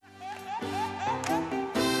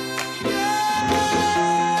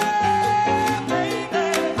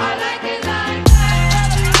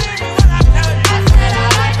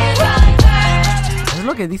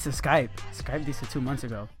creo que dice Skype. Skype dice 2 months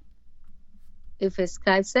ago. If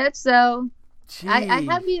Skype said so. I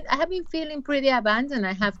Gee. have been feeling pretty abandoned.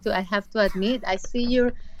 I have to admit. I see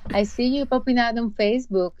you popping out on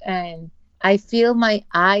Facebook, and I feel my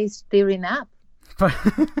eyes tearing up. But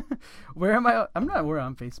where am I? I'm not anywhere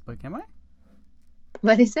on Facebook, am I?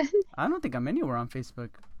 What is it? I don't think I'm anywhere on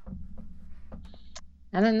Facebook.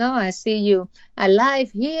 I don't know. I see you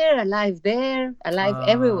alive here, alive there, alive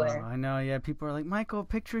everywhere. I know. Yeah, people are like, Michael,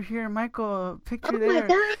 picture here. Michael, picture Oh my there.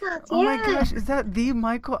 God! Oh my Yeah. gosh, is that the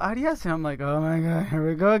Michael Arias? And I'm like, oh my god, here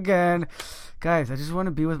we go again. Guys, I just want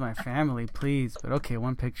to be with my family, please. But okay,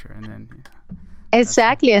 one picture, and then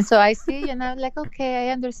Exactly. And so I see you, and I'm like, okay,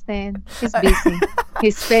 I understand. He's busy.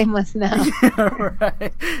 He's famous now. yeah,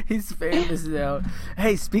 right. He's famous now.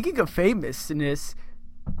 Hey, speaking of famousness,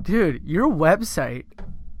 dude, your website.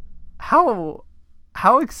 How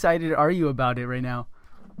excited are you about it right now?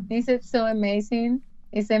 Is it so amazing?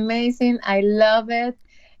 It's amazing. I love it.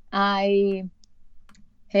 I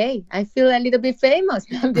I feel a little bit famous.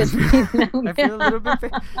 I'm just kidding. I feel a little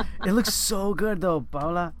bit. It looks so good though,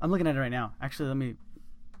 Paula. I'm looking at it right now. Actually, let me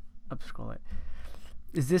up scroll it.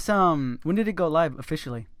 Is this when did it go live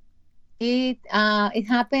officially? It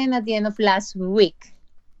happened at the end of last week.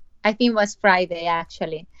 I think it was Friday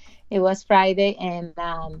actually. It was Friday, and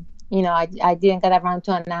I didn't get around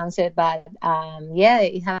to announce it, but yeah,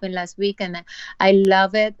 it happened last week, and I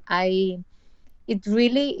love it. It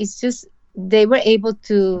really is just they were able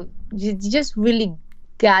to just really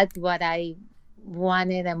got what I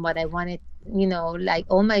wanted and what I wanted. Like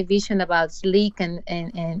all my vision about sleek, and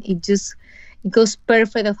it goes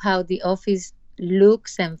perfect of how the office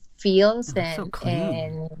looks and feels, It looks so clean.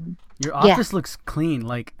 and Your yeah. office looks clean.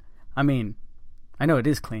 Like, I mean, I know it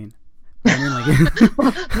is clean. But I mean, like,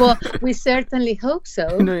 Well, we certainly hope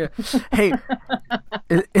so. no, yeah. Hey,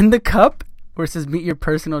 in the cup where it says "Meet your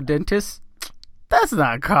personal dentist," that's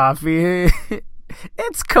not coffee.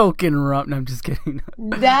 It's Coke and rum. No, I'm just kidding.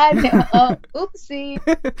 Oopsie.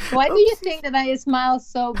 Why do you think that I smile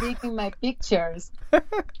so big in my pictures?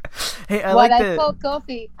 Hey, I What like I call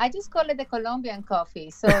coffee, I just call it the Colombian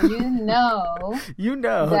coffee. So you know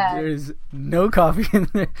that. there's no coffee in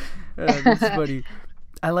there. That's funny.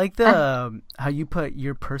 I like the how you put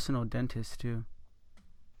your personal dentist too.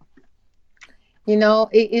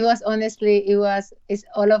 It was honestly, it's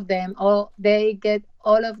all of them. All they get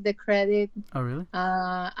all of the credit. Oh, really?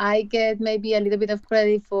 I get maybe a little bit of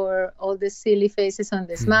credit for all the silly faces on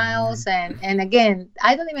the smiles, and again,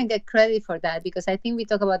 I don't even get credit for that because I think we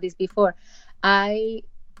talked about this before. I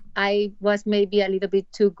was maybe a little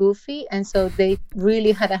bit too goofy, and so they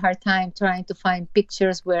really had a hard time trying to find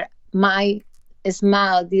pictures where my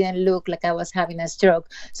smile didn't look like I was having a stroke.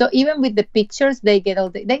 So even with the pictures, they get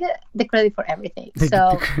the credit for everything. They get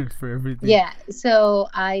So the credit for everything. yeah, so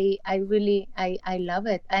I really I love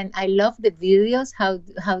it, and I love the videos, how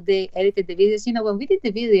they edited the videos. When we did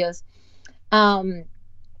the videos,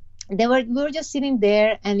 we were just sitting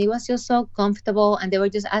there, and it was just so comfortable, and they were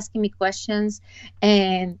just asking me questions.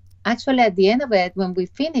 And actually at the end of it, when we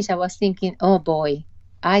finished, I was thinking, oh boy,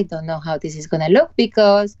 I don't know how this is gonna look,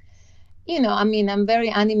 because I'm very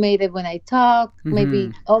animated when I talk,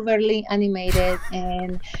 maybe overly animated,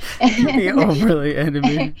 Be overly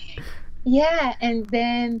animated. yeah, I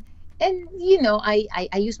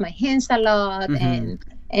use my hands a lot, and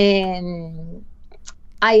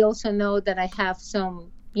I also know that I have some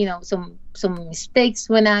mistakes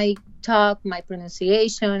when I talk, my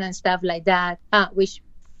pronunciation and stuff like that. Which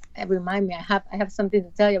remind me, I have something to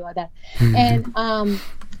tell you about that,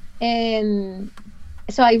 and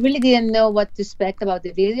so I really didn't know what to expect about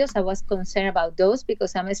the videos. I was concerned about those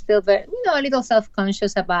because I'm still very, a little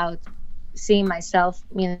self-conscious about seeing myself,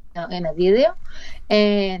 in a video.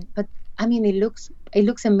 But I mean, it looks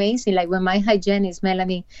amazing. Like when my hygienist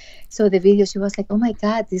Melanie saw the video, she was like, "Oh my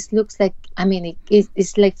God, this looks like." I mean,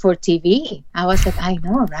 it's like for TV. I was like, "I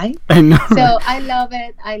know, right?" I know. So I love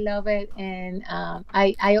it, and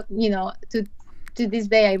to this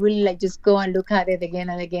day, I really like just go and look at it again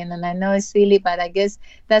and again. And I know it's silly, but I guess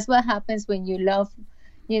that's what happens when you love,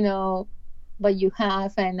 what you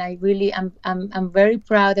have. And I really, I'm very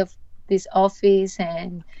proud of this office,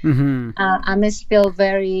 and I'm still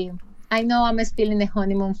very. I know I'm still in the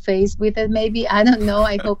honeymoon phase with it. Maybe I don't know.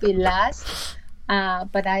 I hope it lasts.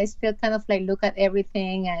 But I still kind of like look at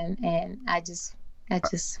everything, and I just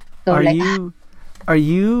go Are like.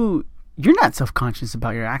 you're not self-conscious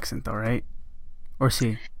about your accent though, right? Or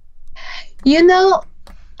see?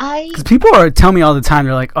 Because people tell me all the time,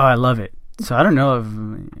 they're like, "Oh, I love it." So I don't know if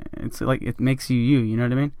it's like it makes you. You know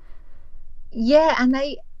what I mean? Yeah, and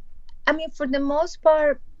I mean, for the most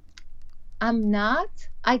part, I'm not.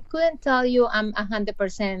 I couldn't tell you I'm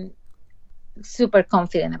 100% super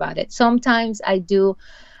confident about it. Sometimes I do.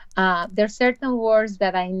 There are certain words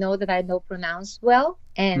that I know that I don't pronounce well,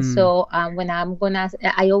 and so when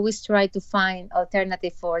I always try to find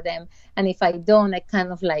alternative for them. And if I don't, I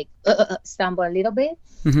kind of like stumble a little bit.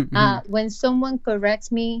 When someone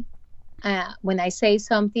corrects me, when I say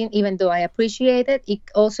something, even though I appreciate it, it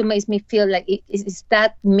also makes me feel like it's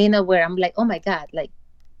that minute where I'm like, oh my God, like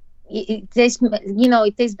it takes,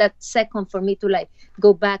 it takes that second for me to like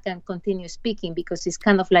go back and continue speaking, because it's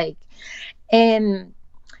kind of like, and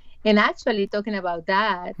actually talking about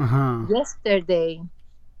that, yesterday,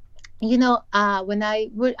 when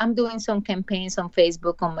I'm doing some campaigns on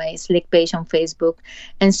Facebook, on my Slick page on Facebook,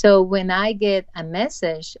 and so when I get a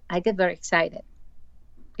message, I get very excited.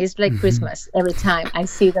 It's like Christmas every time I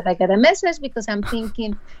see that I get a message, because I'm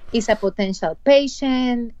thinking it's a potential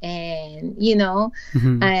patient, and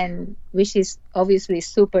and which is obviously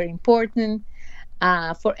super important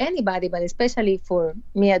for anybody, but especially for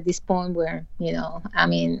me at this point where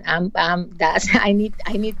I'm that's I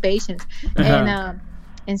need patience,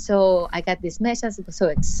 and so I got this message. I was so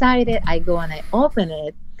excited. I go and I open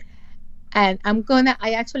it, and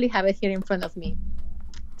I actually have it here in front of me.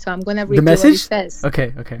 So I'm going to read the message? What it says. Okay.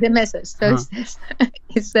 The message. So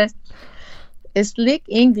it says, Slick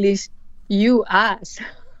English, you ass.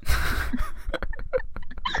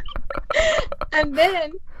 and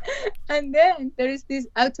then there is this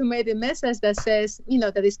automated message that says,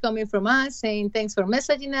 that is coming from us saying, thanks for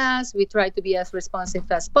messaging us. We try to be as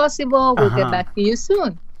responsive as possible. We'll get back to you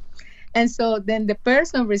soon. And so then the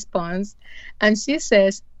person responds, and she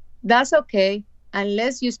says, that's okay,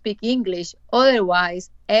 unless you speak English. Otherwise,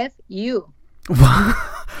 F you.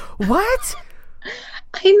 What?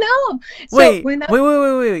 I know. So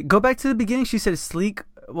wait. Go back to the beginning. She said sleek.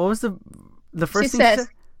 What was the first thing she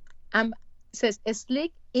said? Says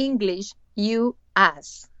Slick English, you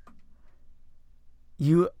ass.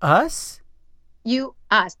 You us? You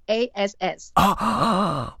ass. ASS.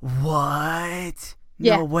 Oh, what?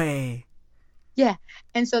 Yeah. No way. Yeah.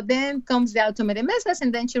 And so then comes the automated message,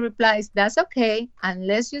 and then she replies, that's okay,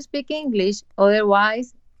 unless you speak English.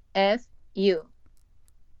 Otherwise, F you.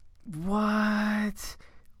 What?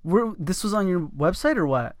 This was on your website or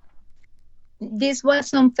what? This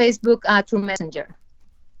was on Facebook through Messenger.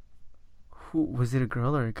 Who was it? A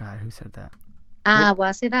girl or a guy who said that?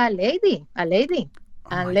 Was it a lady? A lady.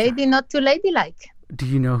 A lady, not too ladylike. Do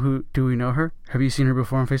we know her? Have you seen her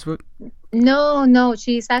before on Facebook? No.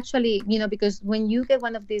 She's actually, because when you get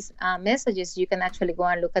one of these messages, you can actually go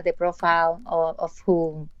and look at the profile of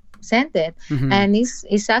who sent it. And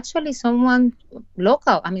it's actually someone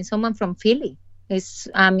local. I mean, someone from Philly.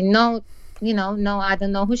 No, I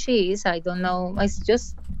don't know who she is. I don't know. It's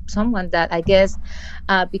just someone that I guess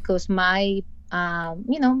because my,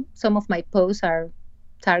 some of my posts are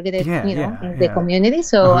targeted, in the community.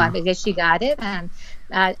 So I guess she got it. And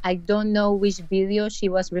I don't know which video she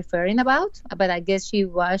was referring about, but I guess she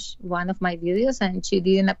watched one of my videos and she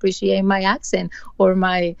didn't appreciate my accent or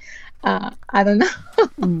my, I don't know.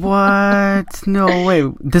 What? No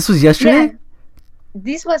way. This was yesterday? Yeah.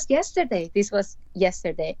 This was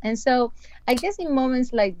yesterday. And so I guess in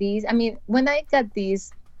moments like these, I mean, when I got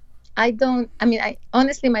this, I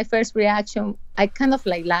honestly, my first reaction, I kind of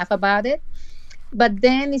like laugh about it. But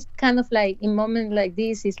then it's kind of like in moments like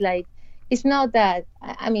this, it's like, it's not that,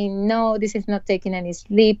 no, this is not taking any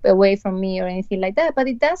sleep away from me or anything like that. But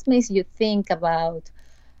it does make you think about,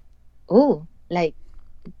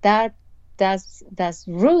 that's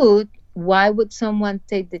rude. Why would someone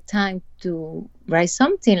take the time to write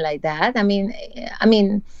something like that? I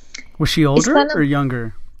mean, was she older or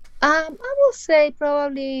younger? I will say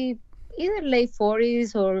probably either late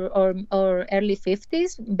 40s or early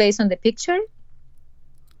 50s, based on the picture.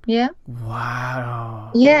 Yeah.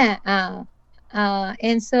 Wow. Yeah.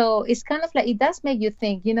 And so it's kind of like, it does make you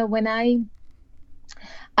think. When I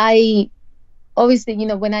obviously,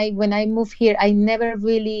 when I moved here, I never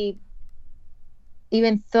really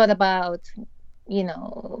even thought about,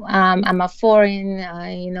 I'm a foreign,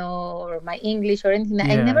 or my English or anything.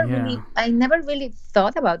 I never really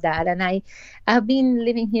thought about that. And I've been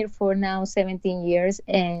living here for now 17 years,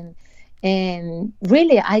 and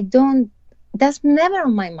really that's never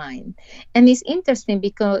on my mind. And it's interesting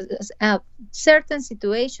because certain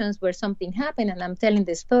situations where something happened and I'm telling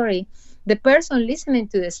the story, the person listening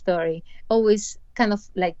to the story always kind of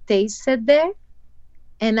like tastes it there.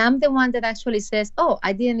 And I'm the one that actually says, oh,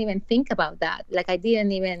 I didn't even think about that. Like, I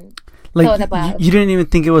didn't even thought about... You didn't even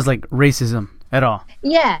think it was, like, racism? at all.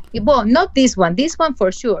 Yeah, well, not this one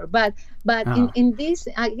for sure, but Oh. in this,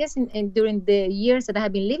 I guess in during the years that I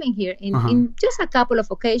have been living here, in just a couple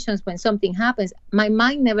of occasions when something happens, my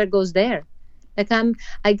mind never goes there. Like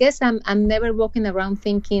I guess I'm never walking around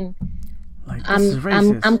thinking Like, this is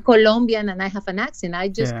racist. I'm Colombian and I have an accent. I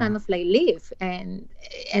just Yeah. kind of like live, and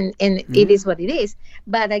it is what it is.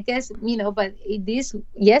 But I guess, but this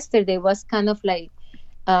yesterday was kind of like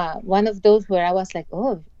one of those where I was like,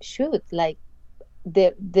 oh shoot, like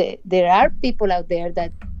there are people out there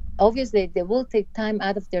that obviously they will take time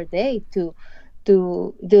out of their day to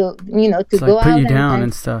do to It's go like put out you down and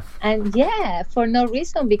and stuff. and yeah, for no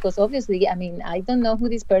reason, because obviously, I mean, I don't know who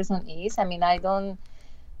this person is. I mean, I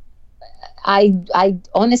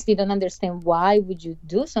honestly don't understand why would you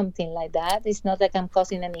do something like that. It's not like I'm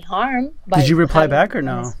causing any harm. Did you reply back or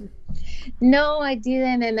no? No, I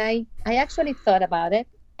didn't, and I actually thought about it,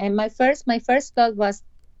 and my first thought was,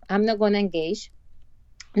 I'm not going to engage.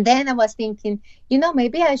 Then I was thinking,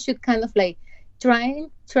 maybe I should kind of like try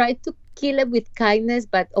to kill it with kindness,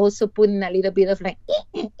 but also put in a little bit of like,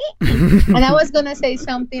 and I was gonna say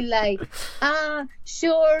something like,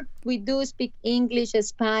 sure, we do speak English,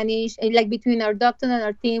 Spanish, like between our doctor and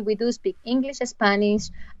our team, we do speak English, Spanish,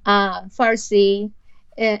 Farsi,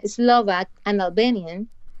 Slovak, and Albanian.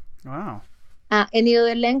 Wow. Any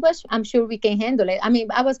other language, I'm sure we can handle it. I mean,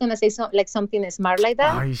 I was gonna say something smart like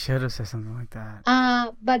that. Oh, you should have said something like that.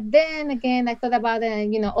 But then again, I thought about it,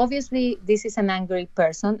 and obviously this is an angry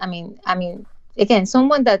person. I mean, again,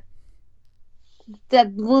 someone that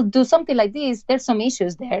will do something like this. There's some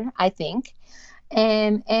issues there, I think,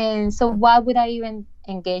 and so why would I even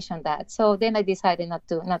engage on that? So then I decided not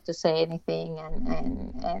to say anything,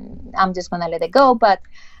 and I'm just gonna let it go. But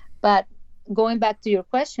going back to your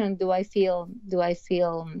question, do I feel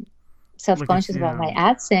self-conscious about my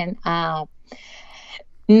accent?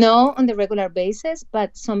 No, on the regular basis,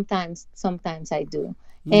 but sometimes I do.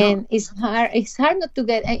 And it's hard not to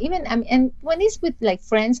get, even, and when it's with like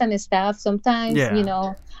friends and stuff, sometimes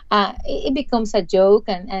it becomes a joke,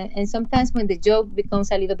 and sometimes when the joke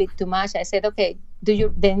becomes a little bit too much, I said, okay,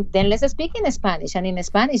 then let's speak in Spanish, and in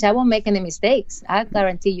Spanish I won't make any mistakes. I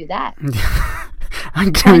guarantee you that. I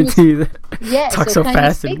guarantee you that. Yeah. Talk so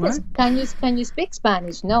fast. Can you speak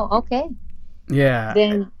Spanish? No. Okay. Yeah.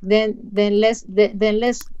 Then let's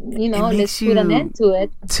let's put an end to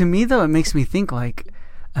it. To me though, it makes me think like,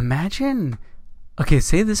 imagine, okay,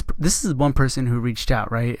 say this is one person who reached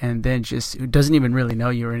out, right, and then just who doesn't even really know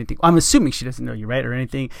you or anything. I'm assuming she doesn't know you, right, or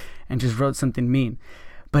anything, and just wrote something mean.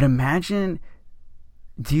 But imagine,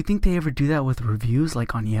 do you think they ever do that with reviews,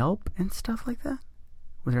 like on Yelp and stuff like that,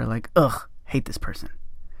 where they're like, ugh, hate this person?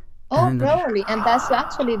 Oh, probably. And that's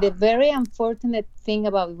actually the very unfortunate thing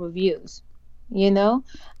about reviews, and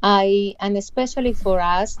especially for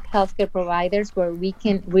us healthcare providers, where we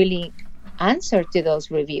can really answer to those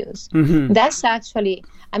reviews. Mm-hmm. That's actually,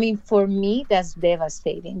 for me, that's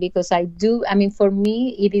devastating, because for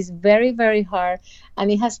me, it is very, very hard. And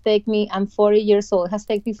it has taken me, I'm 40 years old, it has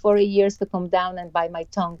taken me 40 years to come down and bite my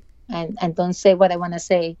tongue and don't say what I want to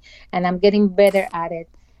say. And I'm getting better at it.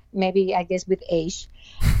 Maybe, I guess, with age.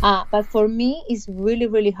 But for me, it's really,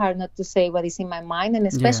 really hard not to say what is in my mind, and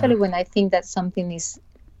especially when I think that something is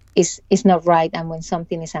not right, and when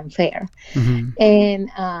something is unfair. Mm-hmm.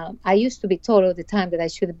 And I used to be told all the time that I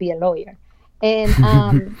should be a lawyer.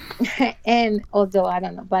 And and although I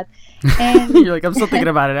don't know, but you're like, I'm still thinking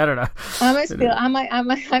about it. I don't know.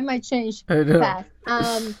 I might change that.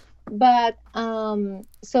 But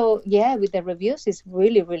so yeah, with the reviews, it's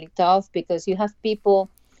really, really tough, because you have people.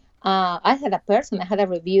 I had a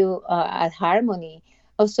review at Harmony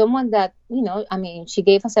of someone that, she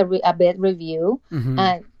gave us a bad review. Mm-hmm.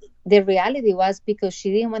 And the reality was because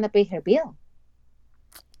she didn't want to pay her bill,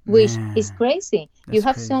 which is crazy. You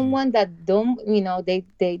have someone that don't,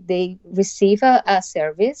 they receive a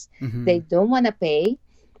service, mm-hmm. they don't want to pay,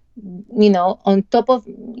 on top of,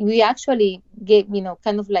 we actually gave,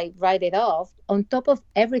 kind of like write it off. On top of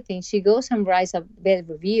everything, she goes and writes a bad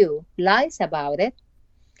review, lies about it.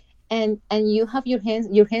 And you have your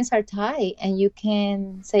hands are tied, and you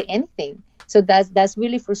can't say anything. So that's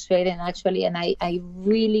really frustrating, actually. And I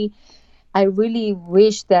really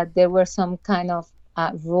wish that there were some kind of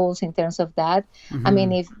rules in terms of that.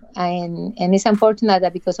 Mm-hmm. And it's unfortunate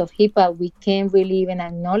that because of HIPAA, we can't really even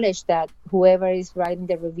acknowledge that whoever is writing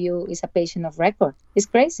the review is a patient of record. It's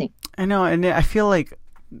crazy. I know, and I feel like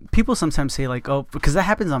people sometimes say like, oh, because that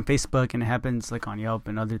happens on Facebook and it happens like on Yelp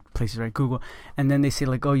and other places, right, Google, and then they say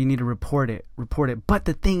like, oh, you need to report it. But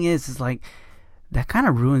the thing is like, that kind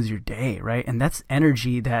of ruins your day, right? And that's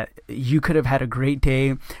energy that you could have had a great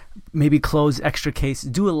day maybe close extra cases,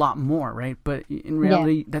 do a lot more, right? But in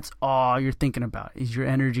reality, that's all you're thinking about is your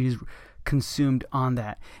energy is consumed on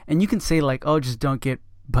that. And you can say like, oh, just don't get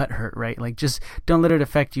butt hurt, right? Like just don't let it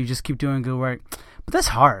affect you. Just keep doing good work. But that's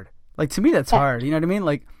hard. Like to me, that's hard. You know what I mean?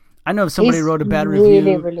 Like I know if somebody wrote a bad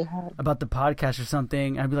review really about the podcast or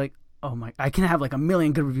something, I'd be like, oh my, I can have like a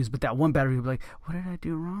million good reviews, but that one bad review, like, what did I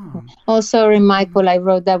do wrong? Oh, sorry, Michael. I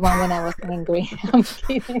wrote that one when I was angry. I'm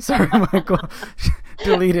kidding. Sorry, Michael.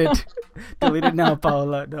 Delete it now,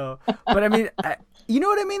 Paola. No, but I mean, you know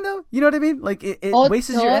what I mean, though. You know what I mean? Like it wastes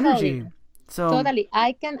your energy. So totally,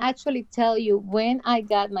 I can actually tell you when I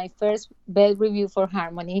got my first bad review for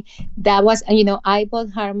Harmony. That was, I bought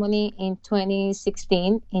Harmony in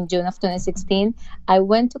 2016, in June of 2016. I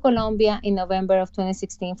went to Colombia in November of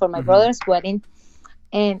 2016 for my brother's wedding,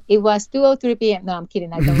 and it was 2:03 p.m. No, I'm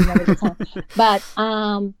kidding. I don't remember the time. But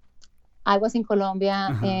I was in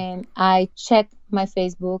Colombia and I checked my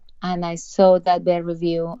Facebook and I saw that bad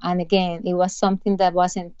review. And again, it was something that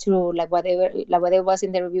wasn't true. Like whatever was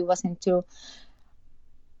in the review wasn't true.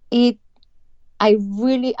 It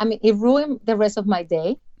ruined the rest of my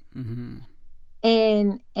day.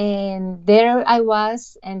 And there I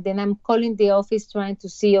was, and then I'm calling the office trying to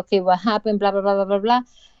see, okay, what happened, blah, blah, blah, blah, blah, blah.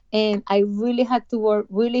 And I really had to work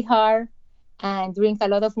really hard and drink a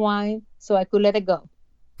lot of wine so I could let it go.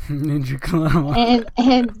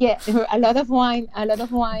 and yeah, a lot of wine and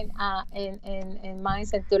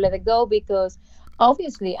mindset to let it go, because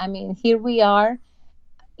obviously, here we are,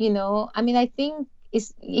 I think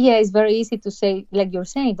it's very easy to say, like you're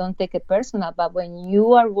saying, don't take it personal, but when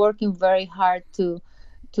you are working very hard to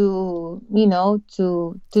do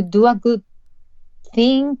a good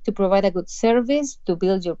thing, to provide a good service, to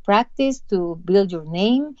build your practice, to build your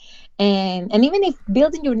name, and even if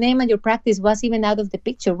building your name and your practice was even out of the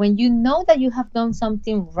picture, when you know that you have done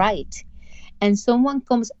something right and someone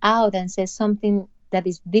comes out and says something that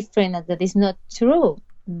is different and that is not true,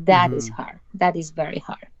 that is hard. That is very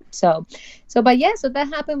hard. So that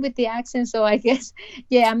happened with the accent. So I guess,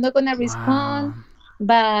 I'm not gonna respond.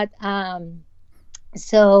 But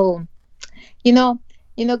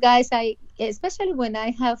guys, especially when I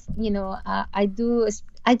have, I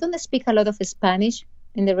don't speak a lot of Spanish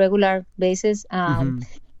in the regular basis.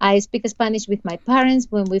 I speak Spanish with my parents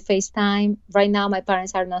when we FaceTime. Right now, my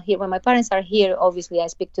parents are not here. When my parents are here, obviously, I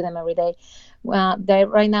speak to them every day.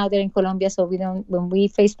 Right now, they're in Colombia, so when we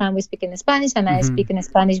FaceTime, we speak in Spanish, and I speak in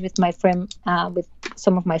Spanish with my friend, with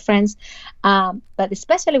some of my friends. But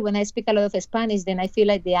especially when I speak a lot of Spanish, then I feel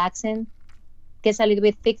like the accent gets a little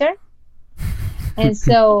bit thicker. And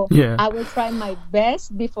so I will try my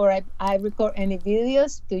best before I record any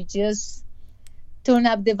videos to just turn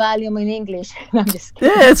up the volume in English. I'm just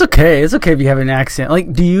kidding. Yeah, it's okay. It's okay if you have an accent.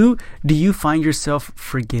 Like, do you find yourself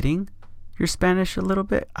forgetting your Spanish a little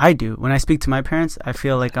bit? I do. When I speak to my parents, I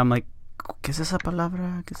feel like I'm like, ¿qué es esa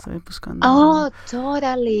palabra que estoy buscando? Oh,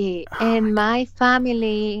 totally. And my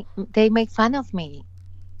family, they make fun of me.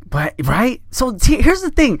 But right? So here's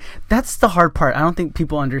the thing. That's the hard part. I don't think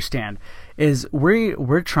people understand. Is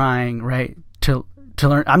we're trying, right, to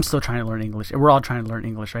learn. I'm still trying to learn English. We're all trying to learn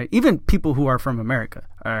English, right? Even people who are from America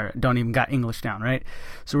don't even got English down, right?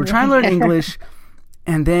 So we're trying to learn English,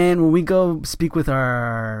 and then when we go speak with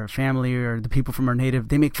our family or the people from our native,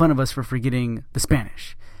 they make fun of us for forgetting the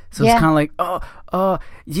Spanish. So it's kind of like,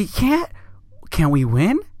 you can't. Can we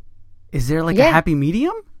win? Is there like a happy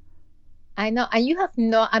medium? I know, and you have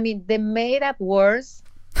the made up words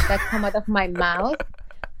that come out of my mouth.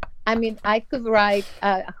 I could write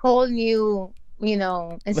a whole new,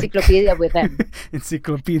 encyclopedia with them.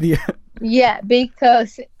 Encyclopedia. Yeah,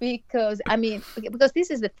 because this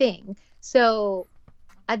is the thing. So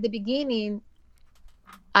at the beginning,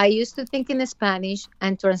 I used to think in Spanish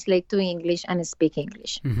and translate to English and speak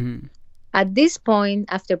English. At this point,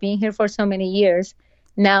 after being here for so many years,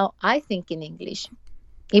 now I think in English.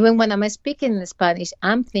 Even when I'm speaking in Spanish,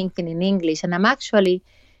 I'm thinking in English, and I'm actually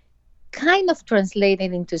kind of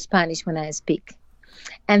translating into Spanish when I speak.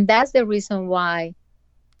 And that's the reason why,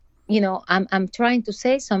 I'm trying to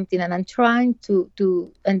say something, and I'm trying to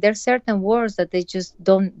and there's certain words that they just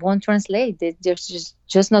won't translate. There's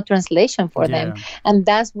just no translation for them. And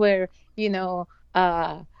that's where,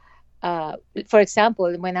 for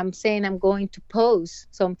example, when I'm saying I'm going to post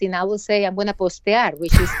something, I will say I'm going to postear,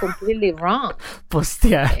 which is completely wrong.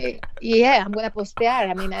 Postear. Yeah, I'm going to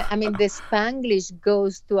postear. The Spanglish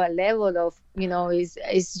goes to a level of,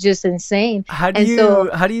 it's just insane. How do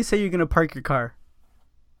you say you're going to park your car?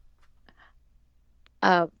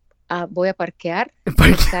 Voy a parquear.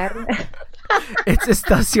 It's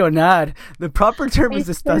estacionar. The proper term is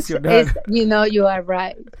estacionar. You are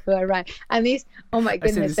right. You are right. And it's, oh my I said the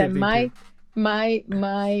goodness. same And thing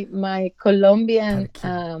too. my Colombian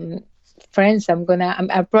Parking. friends, I'm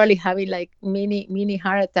probably having like mini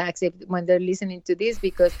heart attacks when they're listening to this,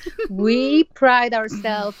 because we pride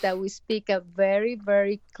ourselves that we speak a very,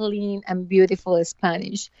 very clean and beautiful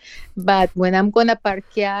Spanish. But when I'm gonna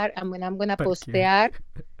parquear and when I'm gonna Parquear. postear,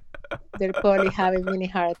 they're probably having mini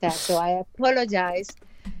heart attacks. So I apologize.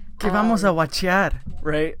 Que vamos a watchear,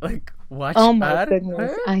 right? Like watch. Oh my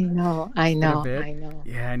goodness! I know. Yeah,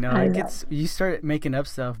 I know. It gets, you start making up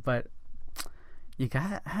stuff, but you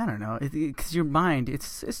got, I don't know, because your mind,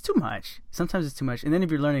 it's too much. Sometimes it's too much, and then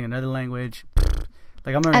if you're learning another language,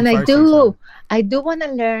 like I'm learning. And Farsi, I do want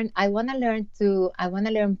to learn. I want to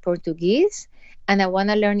learn Portuguese, and I want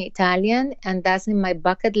to learn Italian, and that's in my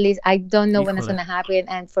bucket list. I don't know when it's Híjole. gonna happen,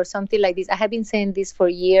 and for something like this, I have been saying this for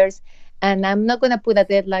years, and I'm not gonna put a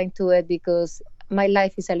deadline to it because my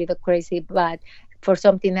life is a little crazy, but for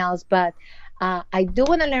something else, but. I do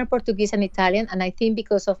want to learn Portuguese and Italian, and I think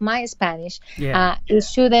because of my Spanish, Yeah. it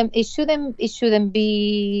shouldn't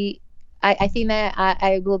be. I think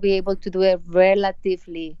I will be able to do it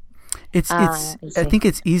relatively. It's I Easy. think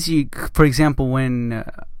it's easy. For example, when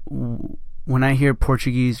I hear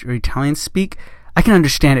Portuguese or Italian speak, I can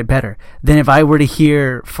understand it better than if I were to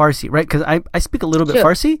hear Farsi, right? Because I speak a little bit Sure.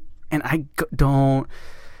 Farsi, and don't.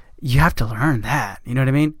 You have to learn that. You know what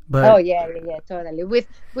I mean? But Oh yeah, totally. With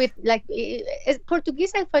like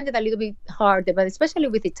Portuguese, I find it a little bit harder, but especially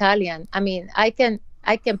with Italian. I mean, I can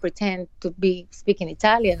pretend to be speaking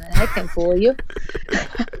Italian, and I can fool you.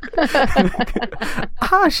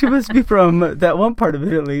 she must be from that one part of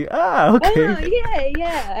Italy. Okay. Oh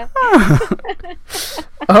yeah.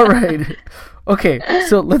 All right. Okay,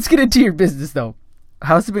 so let's get into your business though.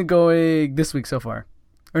 How's it been going this week so far?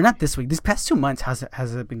 Or not this week, these past 2 months, has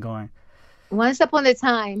it been going? Once upon a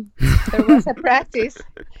time, there was a practice.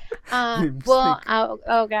 Oh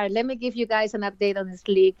God, let me give you guys an update on this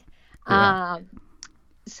league. Yeah.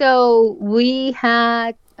 So we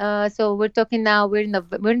had. So we're talking now. We're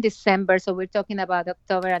in December, so we're talking about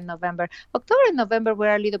October and November. October and November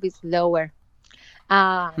were a little bit slower.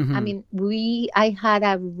 I mean, I had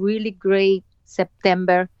a really great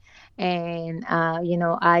September, and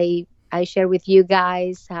I shared with you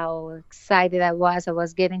guys how excited I was. We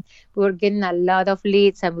were getting a lot of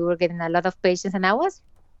leads, and we were getting a lot of patients, and I was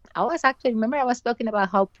actually, remember I was talking about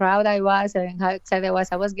how proud I was and how excited I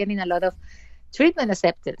was. I was getting a lot of treatment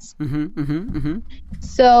acceptance.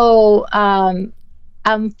 So,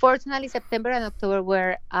 unfortunately, September and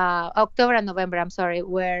October and November, I'm sorry,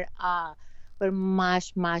 were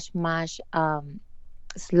much, much, much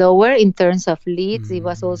slower in terms of leads. It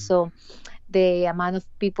was also the amount of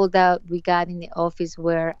people that we got in the office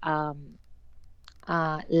were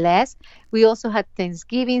less. We also had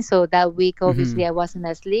Thanksgiving, so that week obviously I wasn't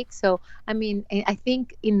as slick. So I mean, I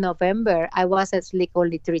think in November I was as slick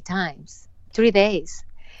only 3 days.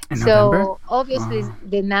 In So November? obviously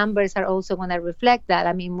the numbers are also going to reflect that.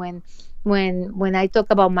 I mean, when I talk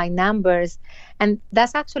about my numbers, and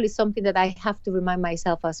that's actually something that I have to remind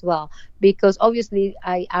myself as well, because obviously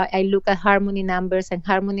I look at Harmony numbers, and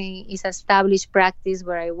Harmony is established practice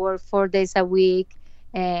where I work 4 days a week,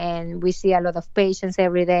 and we see a lot of patients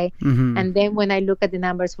every day. And then when I look at the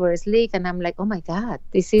numbers for Sleek, and I'm like, oh my God,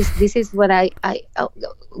 this is what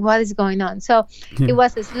what is going on? So it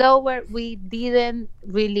was slower. We didn't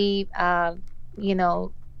really, we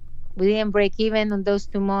didn't break even on those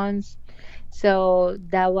 2 months. So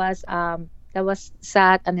that was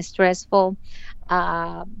sad and stressful.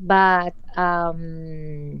 But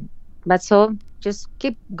so just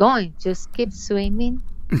keep going, just keep swimming.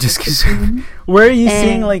 Where are you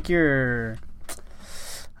seeing like your,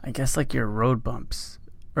 I guess, like your road bumps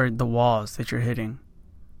or the walls that you're hitting?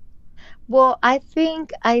 Well, I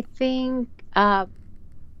think, we're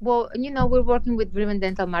working with Driven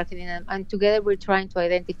Dental Marketing, and together we're trying to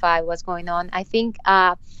identify what's going on. I think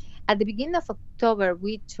at the beginning of October,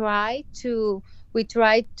 we tried to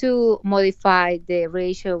modify the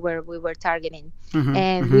ratio where we were targeting,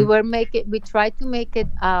 and we tried to make it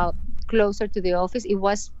closer to the office. It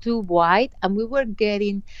was too wide, and we were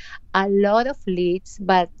getting a lot of leads,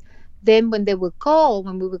 but then when we would call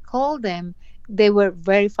them, they were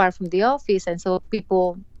very far from the office, and so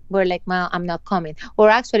people were like, "Well, I'm not coming." Or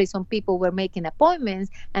actually, some people were making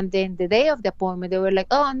appointments, and then the day of the appointment, they were like,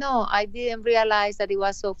 "Oh no, I didn't realize that it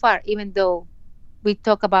was so far," even though we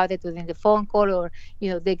talk about it within the phone call, or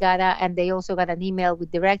they also got an email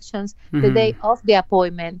with directions. The day of the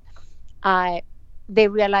appointment, they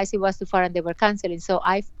realized it was too far and they were canceling. So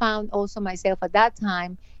I found also myself at that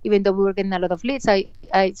time, even though we were getting a lot of leads, I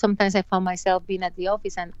sometimes I found myself being at the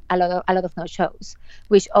office and a lot of no shows,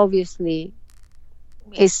 which obviously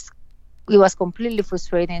is it was completely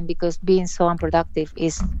frustrating because being so unproductive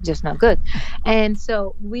is just not good. And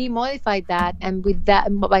so we modified that, and with that,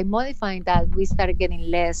 by modifying that, we started getting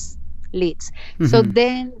less leads. So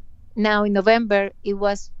then now in November it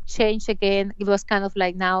was changed again. It was kind of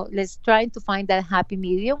like, now let's try to find that happy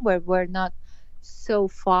medium where we're not so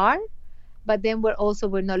far, but then we're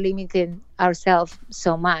not limiting ourselves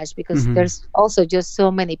so much, because there's also just so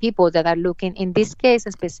many people that are looking, in this case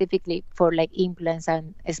specifically, for like implants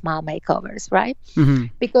and smile makeovers, right?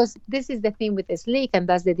 Because this is the thing with the Sleek, and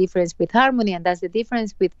that's the difference with Harmony, and that's the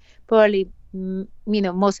difference with probably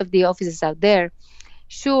most of the offices out there.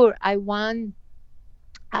 Sure, I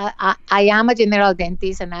am a general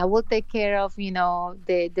dentist, and I will take care of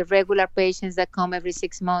the regular patients that come every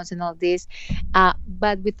 6 months and all this.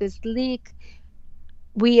 But with the Sleek,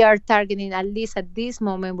 we are targeting, at least at this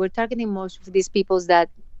moment, we're targeting most of these people that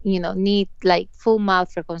need like full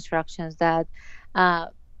mouth reconstructions. That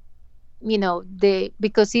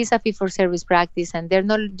because it's a fee for service practice, and they're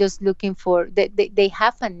not just looking for they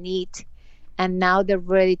have a need. And now they're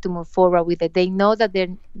ready to move forward with it. They know that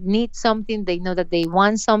they need something. They know that they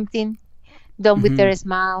want something done with their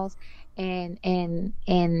smiles, and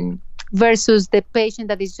versus the patient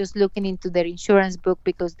that is just looking into their insurance book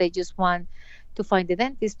because they just want to find the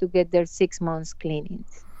dentist to get their 6 months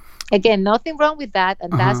cleanings. Again, nothing wrong with that,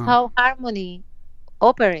 and that's how Harmony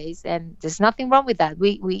operates, and there's nothing wrong with that.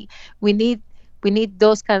 We need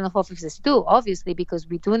those kind of offices too, obviously, because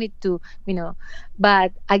we do need to,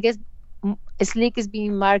 but I guess Sleek is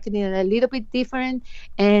being marketed a little bit different,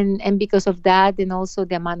 and because of that, and also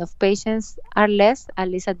the amount of patients are less, at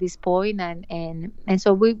least at this point, and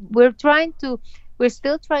so we're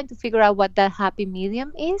still trying to figure out what that happy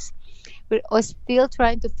medium is. We're still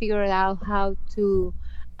trying to figure out how to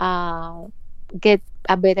get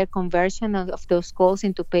a better conversion of those calls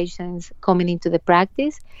into patients coming into the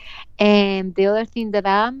practice. And the other thing that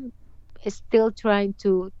I'm still trying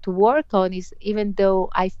to work on is, even though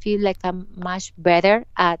I feel like I'm much better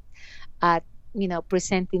at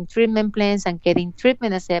presenting treatment plans and getting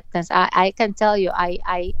treatment acceptance, I can tell you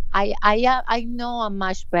I know I'm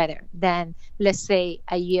much better than, let's say,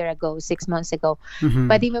 a year ago, 6 months ago.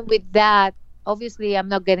 But even with that, obviously I'm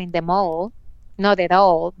not getting them all, not at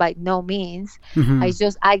all, by no means.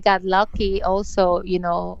 I got lucky also,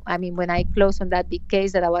 when I closed on that big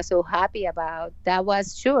case that I was so happy about, that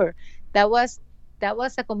was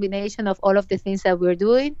a combination of all of the things that we're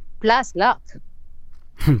doing plus luck.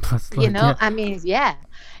 Plus luck, yeah.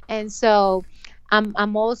 And so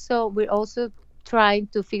we're also trying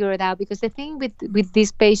to figure it out, because the thing with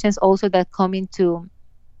these patients also that come into,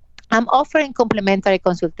 I'm offering complimentary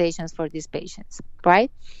consultations for these patients,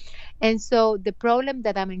 right? And so the problem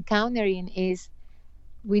that I'm encountering is,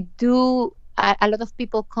 a lot of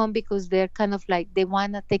people come because they're kind of like, they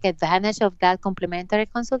want to take advantage of that complimentary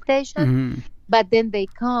consultation, but then they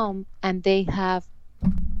come and they have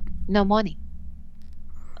no money,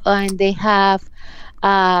 and they have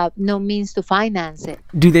no means to finance it.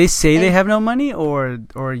 Do they say they have no money,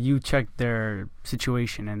 or you check their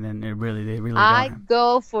situation and then they really don't have?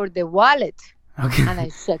 Go for the wallet, okay, and I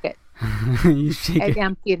check it. You shake it.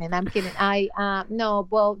 I'm kidding. No.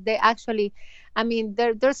 Well, they actually,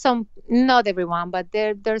 there's some, not everyone, but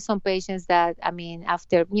there's some patients that,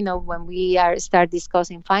 after when we start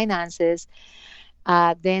discussing finances,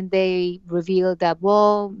 then they reveal that,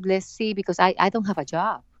 well, let's see, because I don't have a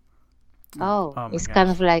job. It's kind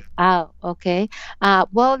of like, okay.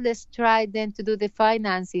 Well, let's try then to do the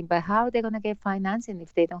financing, but how are they going to get financing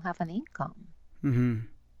if they don't have an income?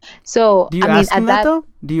 So do you ask them that though?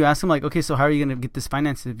 Do you ask them like, okay, so how are you going to get this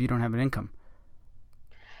financed if you don't have an income?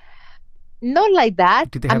 Not like that.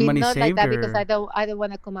 Do they have money not saved? Like that, because I don't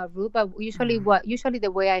want to come out rude. But usually the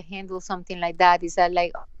way I handle something like that is that,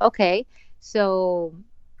 like, okay, so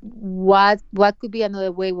what could be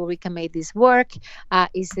another way where we can make this work?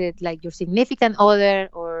 Is it like your significant other,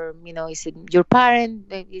 or is it your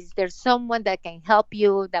parent? Is there someone that can help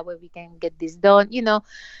you? That way we can get this done.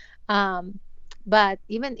 But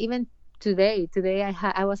even today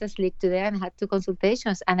I was asleep today and I had 2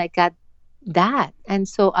 consultations and I got that. And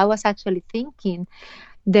so I was actually thinking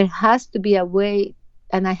there has to be a way,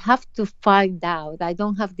 and I have to find out. I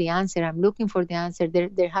don't have the answer. I'm looking for the answer.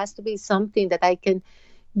 There has to be something that I can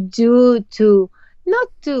do to, not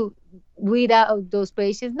to weed out those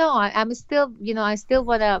patients. No, I'm still, I still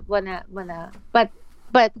wanna, but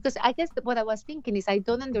because I guess what I was thinking is, I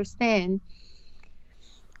don't understand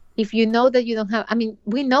if you know that you don't have, I mean,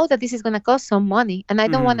 we know that this is going to cost some money, and I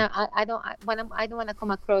don't want Mm-hmm. to, I don't want to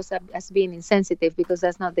come across as being insensitive, because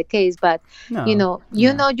that's not the case. But No. you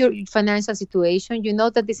Yeah. know your financial situation, you know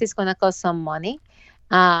that this is going to cost some money.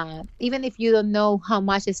 Even if you don't know how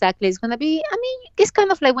much exactly it's going to be, I mean, it's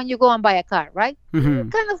kind of like when you go and buy a car, right? You Mm-hmm.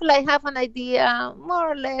 kind of like have an idea,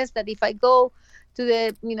 more or less, that if I go to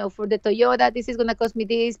the, for the Toyota, this is going to cost me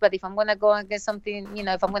this. But if I'm going to go and get something,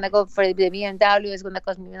 if I'm going to go for the BMW, it's going to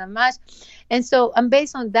cost me that much. And so, and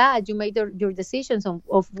based on that, you make your decisions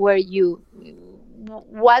of where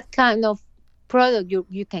what kind of product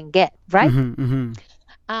you can get, right? Mm-hmm.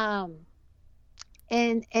 Mm-hmm. Um,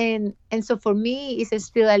 and so for me, it's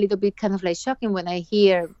still a little bit kind of like shocking when I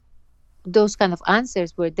hear those kind of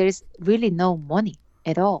answers where there's really no money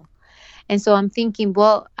at all. And so I'm thinking,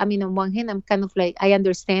 well, I mean, on one hand, I'm kind of like, I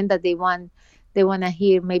understand that they want to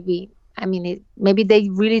hear, maybe, I mean, maybe they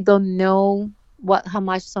really don't know how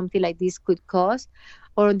much something like this could cost.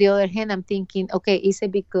 Or on the other hand, I'm thinking, okay, is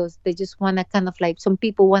it because they just want to kind of like, some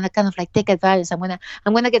people want to kind of like take advantage? I'm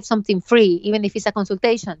gonna get something free, even if it's a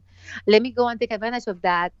consultation. Let me go and take advantage of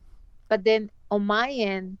that. But then on my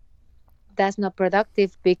end, that's not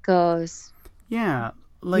productive, because Yeah.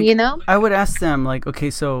 you Like know I would ask them, like, okay,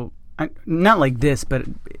 so not like this, but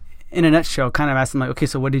in a nutshell, kind of ask them like, okay,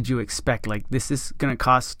 so what did you expect? Like, this is gonna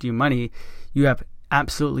cost you money. You have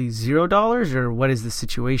absolutely $0, or what is the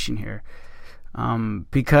situation here?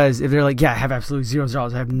 Because if they're like, yeah, I have absolutely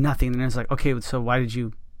 $0, I have nothing, then it's like, okay, so why did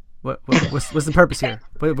you? What's the purpose here?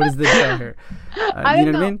 What is the deal here? I You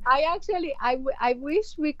don't know what I know. mean? I actually, I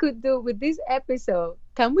wish we could do with this episode.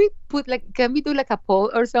 Can we can we do like a poll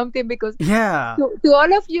or something? Because Yeah. to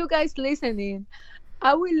all of you guys listening,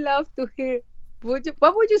 I would love to hear.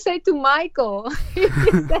 What would you say to Michael if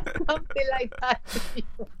he said something like that to you?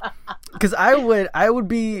 Because I would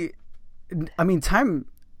be. I mean, time.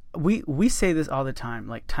 We say this all the time.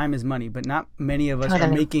 Like, time is money, but not many of us are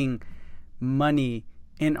Totally. making money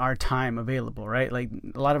in our time available, right? Like,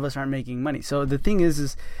 a lot of us aren't making money. So the thing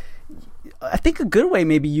is I think a good way,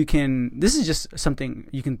 maybe you can. This is just something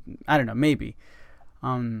you can. I don't know, maybe.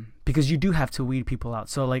 Because you do have to weed people out.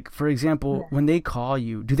 So, like, for example, when they call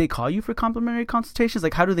you, do they call you for complimentary consultations?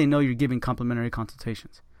 Like, how do they know you're giving complimentary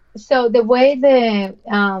consultations? So the way the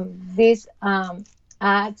this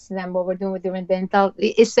ads and what we're doing with Durant Dental,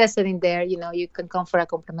 it says it in there. You can come for a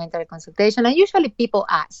complimentary consultation, and usually people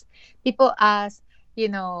ask, they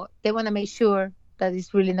want to make sure that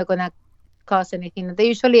it's really not gonna cost anything. They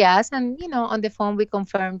usually ask, and on the phone we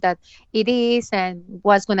confirm that it is, and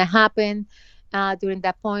what's gonna happen during the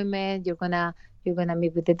appointment. You're gonna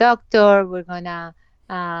meet with the doctor. We're gonna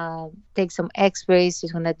take some x-rays.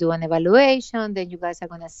 She's going to do an evaluation. Then you guys are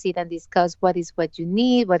going to sit and discuss what you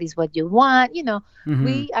need, what is what you want. Mm-hmm.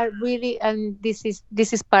 We are really, and this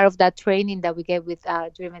is part of that training that we get with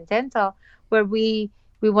Driven Dental, where we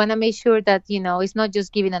want to make sure that it's not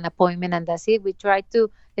just giving an appointment and that's it. We try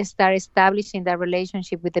to start establishing that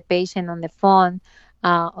relationship with the patient on the phone,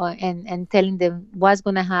 and telling them what's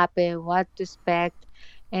going to happen, what to expect.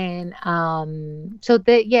 And so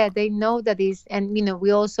they know that is. And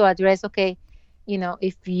we also address, okay,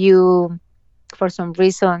 if you, for some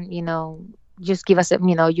reason, just give us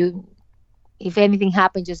you, if anything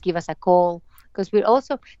happens, just give us a call,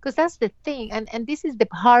 because that's the thing. And this is the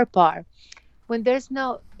hard part, when there's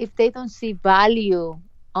no, if they don't see value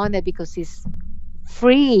on it because it's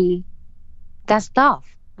free, that's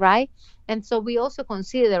tough, right? And so we also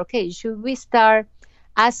consider, okay, should we start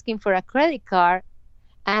asking for a credit card,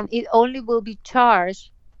 and it only will be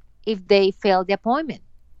charged if they fail the appointment?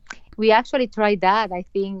 We actually tried that.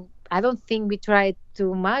 I don't think we tried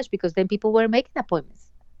too much, because then people were making appointments.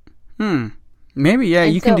 Maybe, yeah,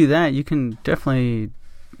 And you can so, do that. You can definitely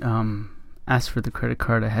ask for the credit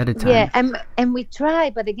card ahead of yeah, time. and we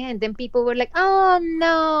tried, but again, then people were like, "Oh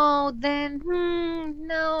no, then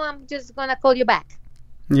no, I'm just gonna call you back."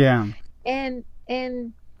 Yeah.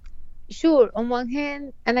 And sure, on one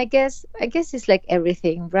hand, and I guess it's like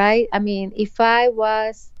everything, right? I mean, if I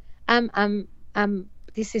was, I'm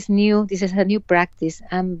this is new. This is a new practice.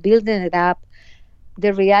 I'm building it up.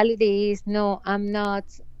 The reality is, no, I'm not.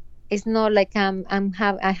 It's not like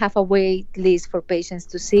I have a wait list for patients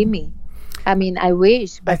to see me. I mean, I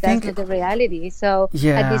wish, I but that's think, not the reality. So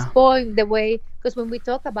at this yeah. point, the way, because when we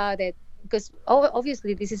talk about it, because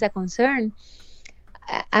obviously this is a concern.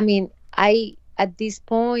 I mean, I at this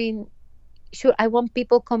point, sure, I want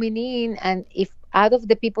people coming in, and if out of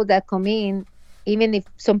the people that come in, even if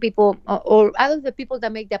some people, or out of the people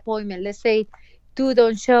that make the appointment, let's say two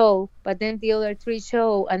don't show, but then the other three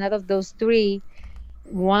show, and out of those three,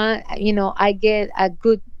 one, I get a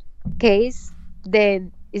good case,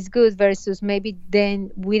 then is good versus maybe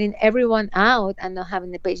then weeding everyone out and not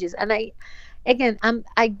having the patients. And again,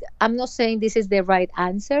 I'm not saying this is the right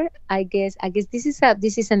answer. I guess this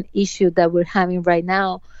is an issue that we're having right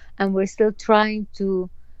now, and we're still trying to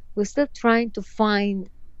find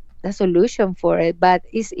the solution for it. But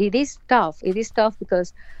it is tough. It is tough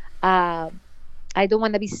because uh, I don't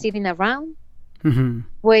want to be sitting around Mm-hmm.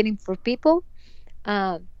 waiting for people.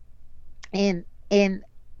 Uh, and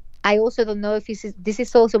I also don't know if this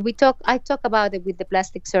is also I talk about it with the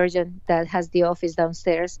plastic surgeon that has the office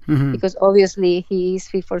downstairs, Mm-hmm. because obviously he is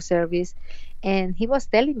fee for service, and he was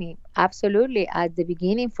telling me absolutely at the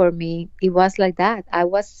beginning for me it was like that. I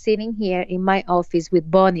was sitting here in my office with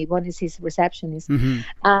Bonnie. Bonnie's his receptionist, Mm-hmm.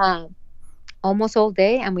 uh, almost all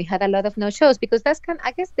day, and we had a lot of no shows because that's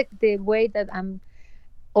I guess the way that I'm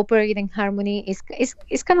operating Harmony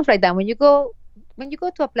is kind of like that. When you go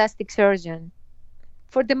to a plastic surgeon,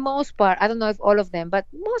 for the most part, I don't know if all of them, but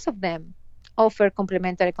most of them offer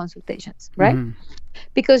complimentary consultations, right? Mm-hmm.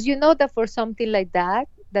 Because you know that for something like that,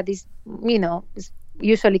 that is, is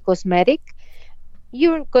usually cosmetic,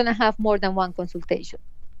 you're gonna have more than one consultation.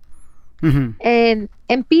 Mm-hmm. And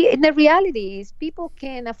the reality is, people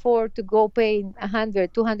can afford to go pay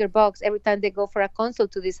 100, $200 every time they go for a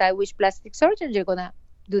consult to decide which plastic surgeon you're gonna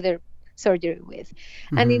do their surgery with.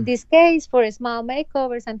 And in Mm-hmm. this case, for small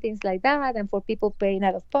makeovers and things like that, and for people paying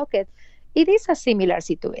out of pocket, it is a similar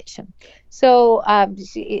situation. So,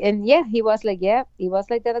 and yeah, he was like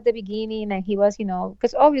that at the beginning, and he was,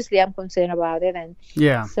 because obviously I'm concerned about it, and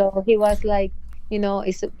Yeah. so he was like,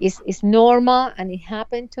 it's normal, and it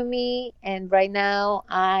happened to me, and right now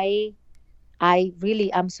I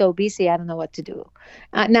really am so busy. I don't know what to do.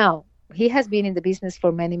 Now he has been in the business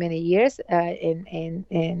for many many years, and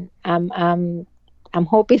I'm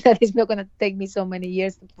hoping that it's not going to take me so many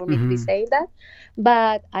years for me to be Mm-hmm. saying that.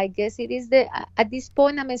 But I guess it is at this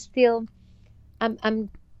point I'm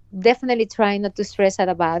definitely trying not to stress out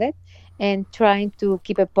about it, and trying to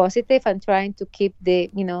keep it positive, and trying to keep the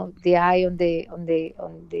eye on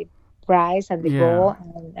the prize and the Yeah. goal,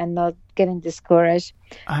 and not getting discouraged.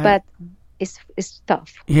 I But it's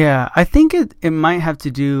tough. Yeah, I think it might have to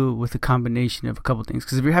do with a combination of a couple things.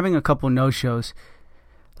 Because if you're having a couple no shows,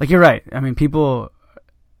 like you're right. I mean, people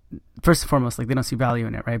first and foremost, like they don't see value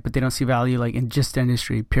in it, right? But they don't see value like in just the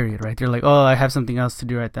industry, period, right? They're like, oh, I have something else to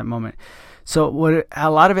do at that moment. So a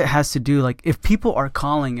lot of it has to do, like, if people are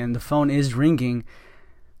calling and the phone is ringing,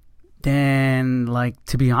 then, like,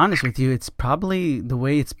 to be honest with you, it's probably the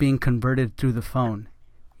way it's being converted through the phone.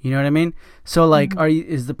 You know what I mean? So, like, Mhm.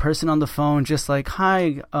 is the person on the phone just like,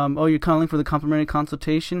 hi, oh, you're calling for the complimentary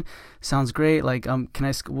consultation? Sounds great. Like,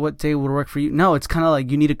 what day would work for you? No, it's kind of like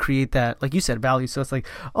you need to create that, like you said, value. So it's like,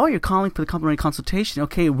 oh, you're calling for the complimentary consultation.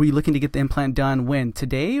 Okay, were you looking to get the implant done when?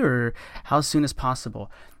 Today, or how soon as possible?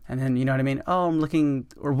 And then, you know what I mean? Oh, I'm looking,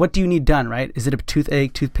 or what do you need done, right? Is it a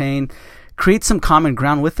toothache, tooth pain? Create some common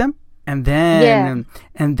ground with them, and Yeah.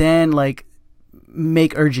 then like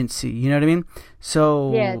make urgency. You know what I mean?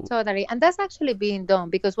 So Yeah, totally. And that's actually being done,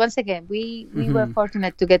 because once again, we were Mhm.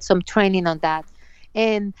 fortunate to get some training on that.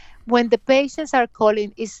 And when the patients are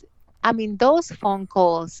calling, those phone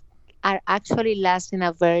calls are actually lasting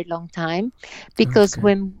a very long time, That's because good.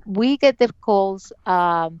 when we get the calls,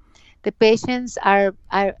 the patients are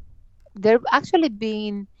they're actually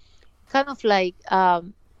being kind of like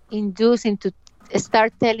induced into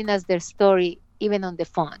start telling us their story even on the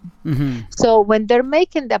phone. Mhm. So when they're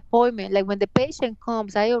making the appointment, like when the patient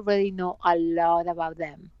comes, I already know a lot about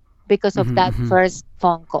them because of Mhm. that Mhm. first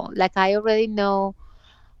phone call. Like, I already know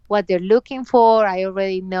what they're looking for. I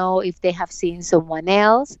already know if they have seen someone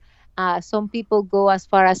else. Some people go as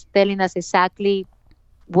far as telling us exactly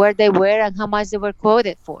where they were and how much they were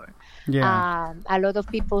quoted for. Yeah. A lot of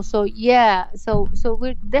people. So yeah, so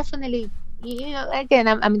we're definitely, again,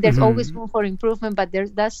 there's always Mhm. room for improvement, but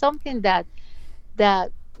that's something that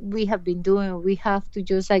we have been doing. We have to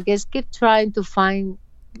just, I guess, keep trying to find,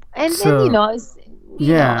 and So it's,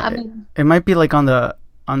 yeah, it might be like on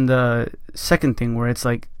the second thing where it's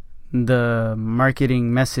like the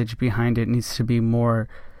marketing message behind it needs to be more.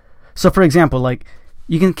 So for example, like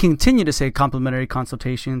you can continue to say complimentary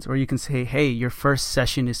consultations, or you can say, hey, your first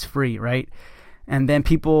session is free, right? And then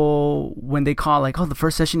people, when they call, like, oh, the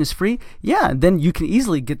first session is free. Yeah, then you can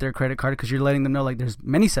easily get their credit card because you're letting them know, like, there's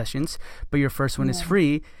many sessions, but your first one is yeah.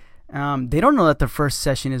 free. They don't know that the first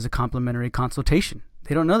session is a complimentary consultation.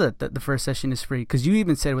 They don't know that the first session is free, because you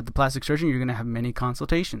even said with the plastic surgeon you're going to have many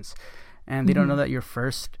consultations, and they don't know Mhm. that your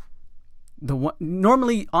first, the one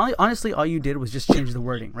normally, honestly, all you did was just change the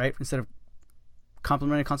wording, right? Instead of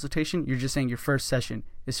complimentary consultation, you're just saying your first session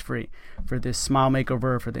is free for this smile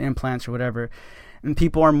makeover, for the implants or whatever. And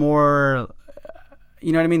people are more,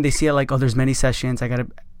 you know what I mean? They see it like, oh, there's many sessions.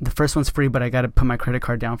 The first one's free, but I got to put my credit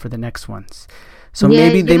card down for the next ones. So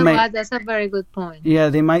maybe they might. What? That's a very good point. Yeah,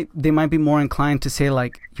 they might be more inclined to say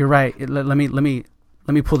like, you're right. Let me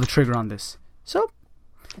pull the trigger on this. So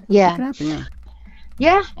yeah, it can happen, yeah.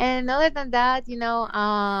 Yeah, and other than that,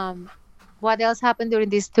 what else happened during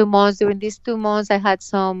these 2 months? During these 2 months, I had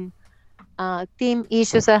some team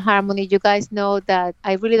issues at Harmony. You guys know that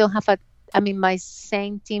I really don't have my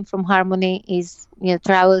same team from Harmony is,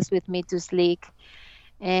 travels with me to Sleek.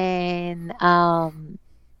 And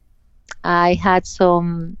I had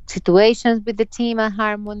some situations with the team at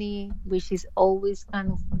Harmony, which is always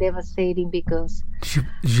kind of devastating because... Did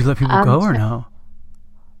you let people go or no?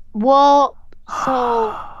 Well,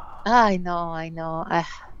 so I know.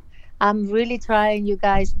 I'm really trying, you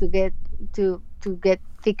guys, to get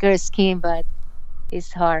thicker skin, but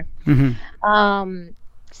it's hard. Mm-hmm.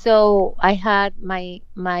 So I had my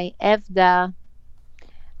FDA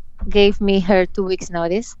gave me her 2 weeks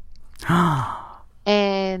notice,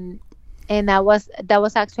 and that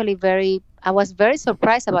was actually I was very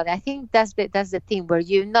surprised about it. I think that's the thing where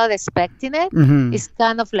you're not expecting it. Mm-hmm. It's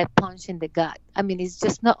kind of like punch in the gut. I mean, it's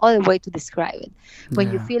just not other way to describe it.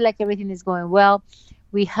 When you feel like everything is going well,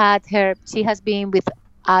 we had her. She has been with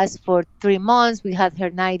us for 3 months. We had her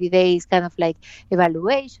 90 days kind of like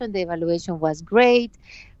evaluation. The evaluation was great.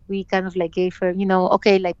 We kind of like gave her,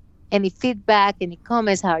 okay, like any feedback, any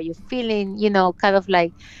comments, how are you feeling? Kind of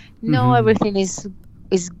like, no, everything is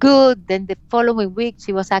good. Then the following week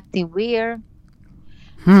she was acting weird,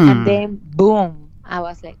 and then boom, I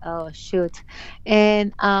was like, oh shoot.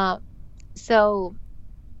 And so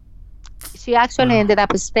she actually ended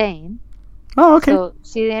up staying. Oh, okay. So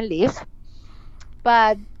she didn't leave,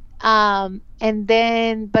 but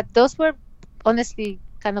those were honestly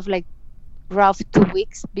kind of like rough 2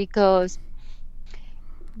 weeks because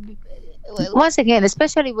once again,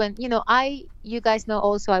 especially when you guys know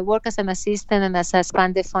also I work as an assistant and as a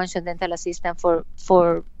expanded function dental assistant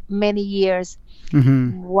for many years,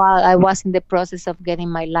 while I was in the process of getting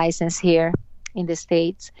my license here in the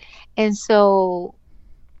States. And so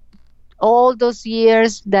all those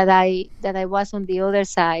years that I was on the other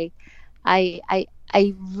side, I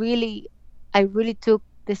really took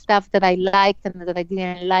the stuff that I liked and that I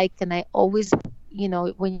didn't like, and I always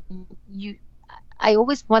I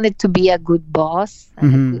always wanted to be a good boss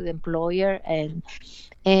and a good employer, and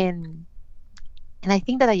I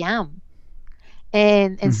think that I am.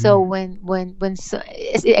 And so when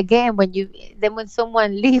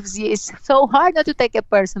someone leaves you, it's so hard not to take it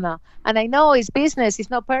personal. And I know it's business,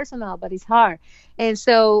 it's not personal, but it's hard. And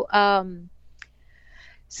so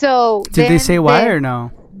did they say why or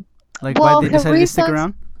no? Like, why they decided to stick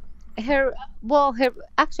around? Her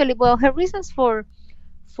reasons for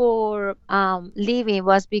leaving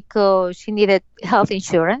was because she needed health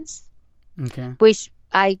insurance, which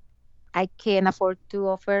I can afford to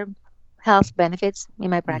offer health benefits in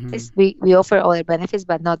my practice. We offer other benefits,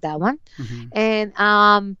 but not that one. And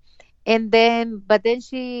then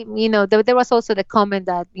she, there was also the comment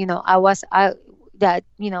that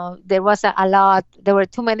there was a lot, there were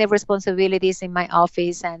too many responsibilities in my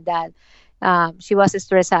office, and that she was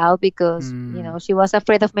stressed out because she was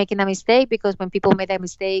afraid of making a mistake, because when people made a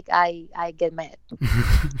mistake, I get mad.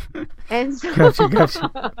 And so, gotcha.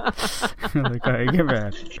 Like, I get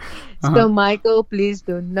mad. So Michael, please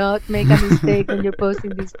do not make a mistake when you're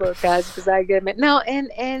posting this podcast, because I get mad. No,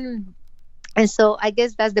 and so I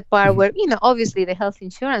guess that's the part where, obviously the health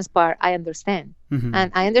insurance part, I understand.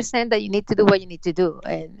 And I understand that you need to do what you need to do.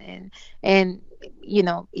 And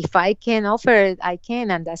if I can offer it, I can,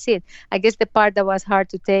 and that's it. I guess the part that was hard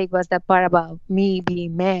to take was that part about me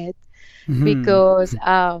being mad, because,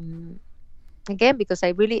 again, because I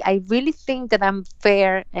really think that I'm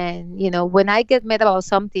fair. And, when I get mad about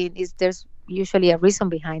something, there's usually a reason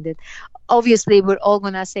behind it. Obviously, we're all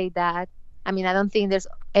going to say that. I mean, I don't think there's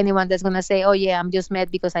anyone that's going to say, oh, yeah, I'm just mad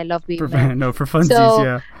because I love being mad. No, for funsies,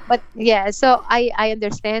 yeah. But, yeah, so I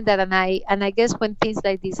understand that. And I guess when things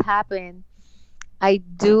like this happen, I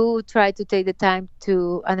do try to take the time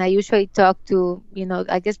to, and I usually talk to,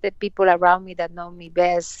 I guess the people around me that know me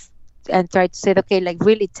best, and try to say, okay, like,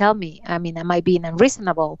 really tell me. I mean, am I being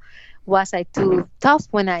unreasonable? Was I too tough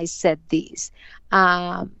when I said this?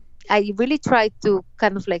 I really try to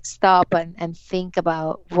kind of like stop and think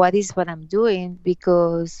about what I'm doing,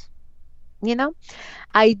 because,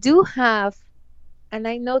 I do have, and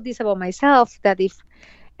I know this about myself, that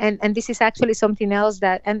and this is actually something else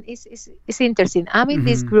that, and it's interesting. I'm in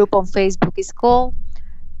this group on Facebook. It's called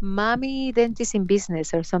Mommy Dentist in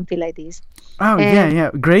Business or something like this. Oh, And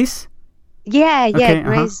yeah. Grace? yeah, Okay,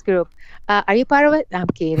 Grace Group. Are you part of it? I'm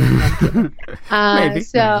kidding. I'm kidding. Maybe. No,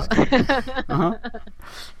 So, just kidding. Uh-huh.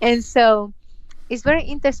 and so it's very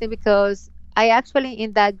interesting because I actually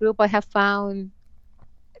in that group I have found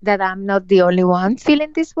that I'm not the only one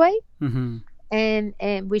feeling this way, Mm-hmm.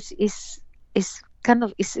 and which is kind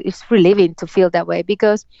of is relieving to feel that way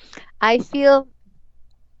because I feel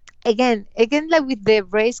again like with the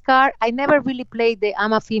race car, I never really played the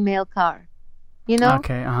I'm a female car. You know,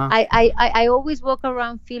 Okay, uh-huh. I always walk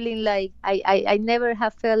around feeling like I never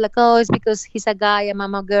have felt like, oh, it's because he's a guy and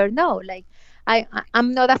I'm a girl. No, like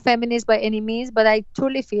I'm not a feminist by any means, but I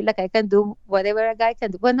truly feel like I can do whatever a guy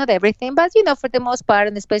can do. Well, not everything, but for the most part,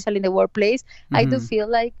 and especially in the workplace, I do Mm-hmm. feel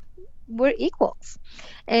like we're equals,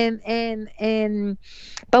 and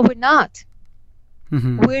but we're not.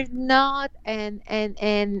 Mm-hmm. We're not, and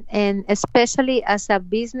especially as a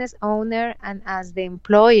business owner and as the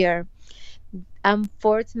employer,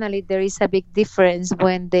 unfortunately there is a big difference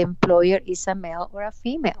when the employer is a male or a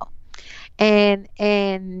female, and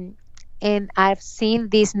I've seen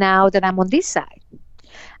this now that I'm on this side.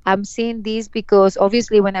 I'm seeing this because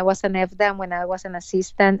obviously when I was an FDAM, when I was an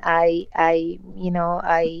assistant, I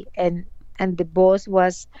and the boss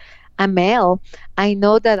was a male. I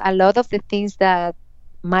know that a lot of the things that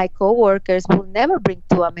my coworkers will never bring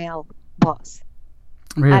to a male boss.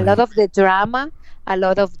 A lot Really? of the drama, a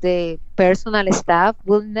lot of the personal stuff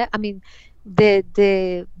will I mean,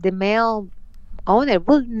 the male owner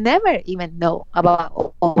will never even know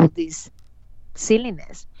about all this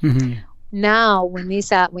silliness. Mm-hmm. Now when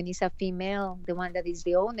it's a female, the one that is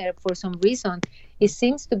the owner, for some reason it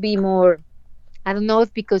seems to be more, I don't know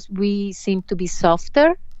if because we seem to be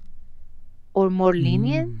softer or more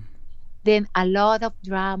lenient, Mm. then a lot of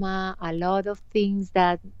drama, a lot of things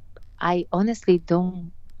that I honestly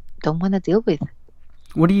don't want to deal with.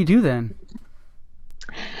 What do you do then?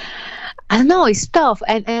 I don't know, it's tough,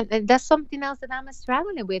 and that's something else that I'm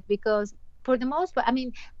struggling with because for the most part, I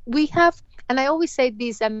mean, we have, and I always say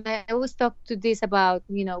this, and I always talk to this about,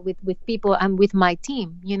 with people and with my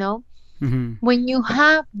team, Mm-hmm. when you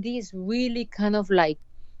have these really kind of like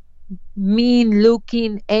mean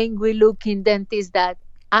looking, angry looking dentists that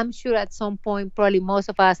I'm sure at some point probably most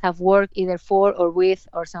of us have worked either for or with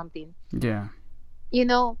or something, Yeah. you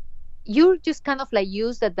know you're just kind of like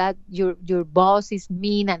used that your boss is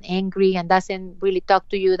mean and angry and doesn't really talk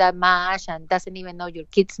to you that much and doesn't even know your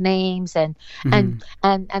kids names, and Mm-hmm.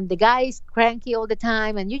 and the guy is cranky all the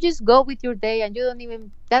time, and you just go with your day and you don't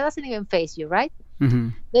even, that doesn't even face you, right? Mm-hmm.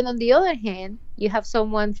 Then on the other hand, you have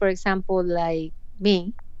someone, for example, like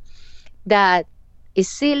me, that is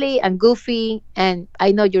silly and goofy, and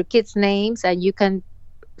I know your kids names, and you can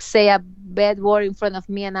say a bad word in front of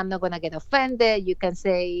me and I'm not going to get offended. You can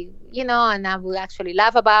say, and I will actually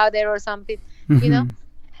laugh about it or something, you know. Mm-hmm.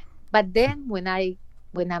 But then when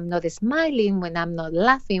I'm not smiling, when I'm not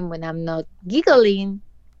laughing, when I'm not giggling,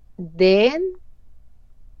 then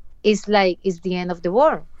it's like it's the end of the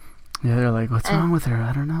world. Yeah, they're like, what's And wrong with her?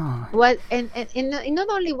 I don't know. what and not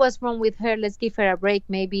only what's wrong with her, let's give her a break.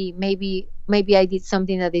 Maybe I did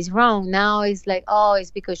something that is wrong. Now it's like, oh, it's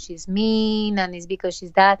because she's mean and it's because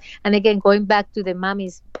she's that. And again, going back to the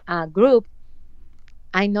mommy's group,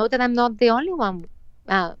 I know that I'm not the only one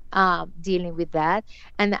dealing with that.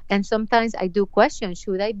 And sometimes I do question,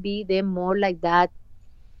 should I be them more like that?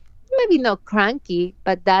 Maybe not cranky,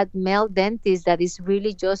 but that male dentist that is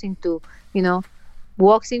really just you know,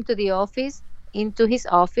 walks into his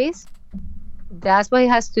office. That's what he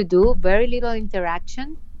has to do. Very little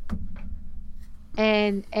interaction,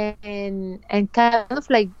 and kind of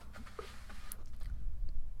like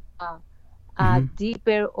uh, a Mm-hmm.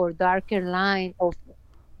 deeper or darker line of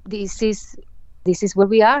this is this is where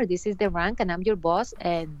we are. This is the rank, and I'm your boss,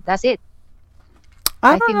 and that's it.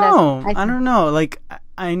 I I don't think that's know. I I think. don't know. Like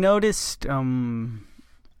I noticed.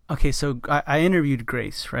 Okay, so I interviewed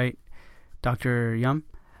Grace, right, Dr. Yum,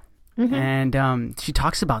 Hmm. and she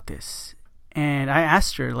talks about this, and I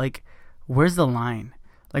asked her like, where's the line?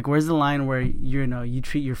 Like, where's the line where you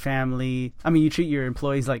treat your family? I mean, you treat your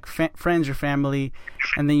employees like friends or family,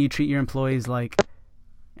 and then you treat your employees like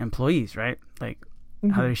employees, right? Like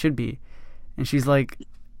how Hmm. they should be. And she's like,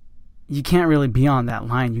 you can't really be on that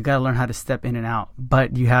line. You got to learn how to step in and out,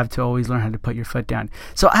 but you have to always learn how to put your foot down.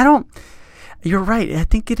 So I don't. You're right. I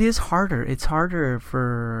think it is harder. It's harder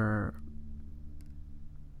for.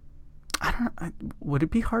 I don't know. Would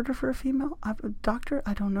it be harder for a female doctor?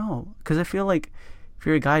 I don't know, because I feel like if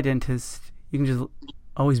you're a guy dentist, you can just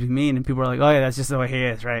always be mean, and people are like, "Oh yeah, that's just the way he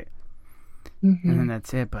is," right? And then Hmm.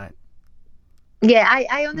 that's it. But Yeah,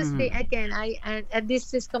 I honestly, Mm, again, and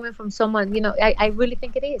this is coming from someone, I really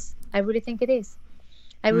think it is. I really think it is.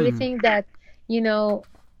 I really mm. think that, you know,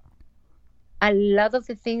 a lot of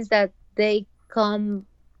the things that they come,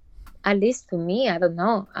 at least to me, I don't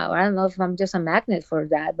know. I don't know if I'm just a magnet for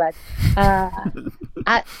that, but uh,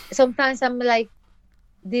 I sometimes I'm like,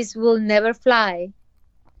 this will never fly.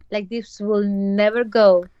 Like this will never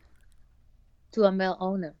go to a male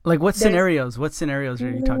owner. Like what There's scenarios? What scenarios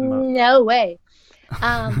are you talking about? no way.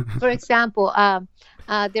 For example,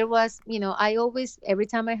 there was, I always, every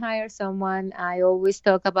time I hire someone, I always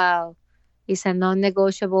talk about it's a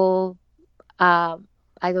non-negotiable. Um,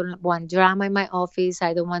 I don't want drama in my office.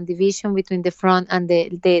 I don't want division between the front and The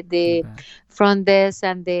the back. front desk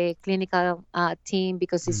and the clinical team,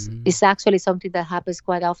 because Mm-hmm. it's actually something that happens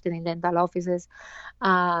quite often in dental offices.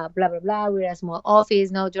 Blah blah blah. We're a small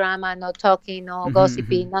office, no drama, no talking, no Mm-hmm.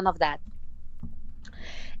 gossiping, none of that.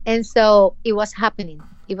 And so it was happening.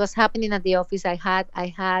 It was happening at the office. I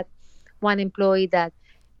had one employee that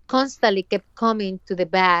constantly kept coming to the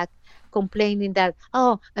back complaining that,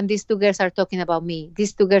 oh, and these two girls are talking about me,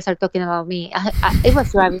 these two girls are talking about me. It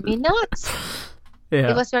was driving me nuts. It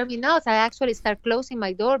Yeah. was driving me nuts. I actually started closing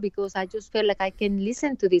my door because I just felt like I can't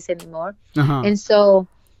listen to this anymore. Uh huh. And so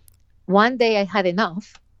one day I had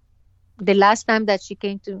enough. The last time that she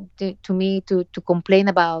came to me to complain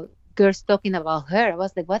about girls talking about her, I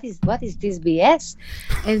was like, what is this BS?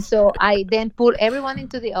 And so I then pulled everyone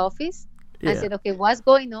into the office and Yeah. said, okay, what's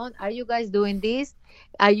going on? Are you guys doing this?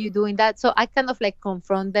 Are you doing that? So I kind of like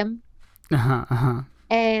confront them, Uh huh. Uh huh.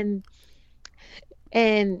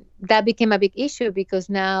 and that became a big issue because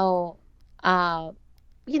now, uh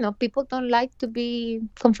people don't like to be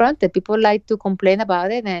confronted. People like to complain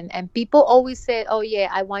about it, and people always say, oh yeah,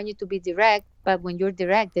 I want you to be direct, but when you're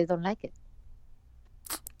direct, they don't like it.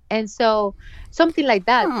 And so something like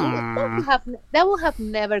that, Hmm. that would have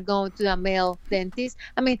never gone to a male dentist.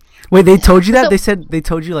 I mean, Wait, they told you that? so, They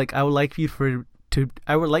told you like I would like you for to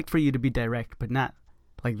I would like for you to be direct, but not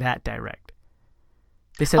like that direct.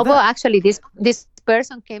 They said well, that? actually, this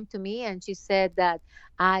person came to me and she said that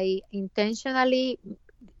I intentionally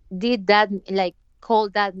did that, like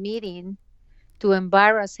called that meeting to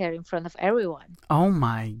embarrass her in front of everyone. Oh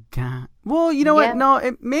my god. Well, you know what? Yeah.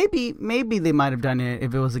 No, maybe they might have done it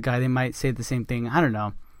if it was a guy. They might say the same thing. I don't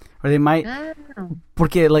know. Or they might Ah,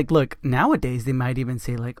 porque like look, nowadays they might even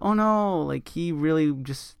say like, "Oh no, like he really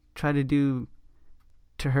just tried to do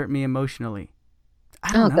to hurt me emotionally."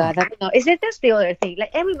 I don't oh know. God, I don't know. Is it just the other thing?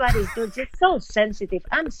 Like everybody's just so sensitive.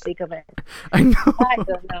 I'm sick of it. I I know.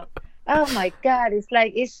 don't know. Oh my God, it's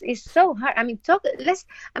like it's so hard. I mean,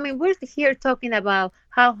 we're here talking about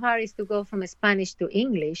how hard it is to go from Spanish to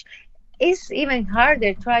English. It's even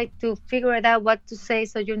harder. Try to figure it out what to say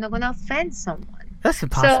so you're not gonna offend someone. That's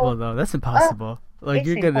impossible So, though. That's oh, impossible. Like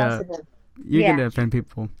it's impossible. you're Yeah. gonna offend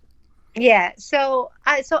people. Yeah. So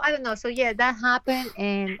I don't know. So yeah, that happened,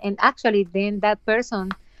 and actually then that person,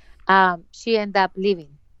 she ended up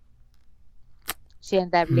leaving. She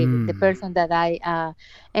ended up leaving. The Hmm. person that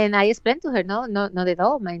and I explained to her, no, no, not at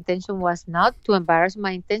all. My intention was not to embarrass.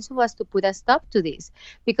 My intention was to put a stop to this,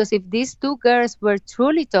 because if these two girls were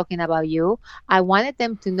truly talking about you, I wanted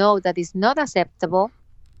them to know that it's not acceptable,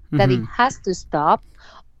 that it Mm-hmm. has to stop.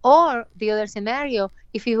 Or the other scenario,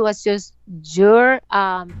 if it was just your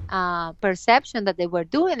perception that they were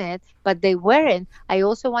doing it, but they weren't, I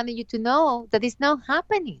also wanted you to know that it's not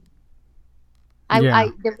happening. Yeah.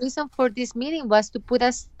 The reason for this meeting was to put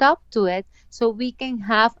a stop to it so we can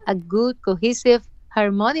have a good, cohesive,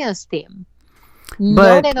 harmonious team.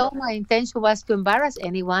 Not But at all my intention was to embarrass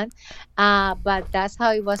anyone, but that's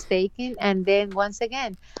how it was taken. And then once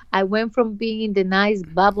again, I went from being the nice,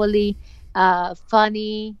 bubbly,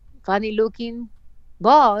 funny looking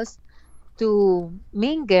boss to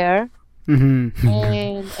mean girl. mm-hmm.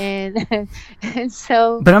 And and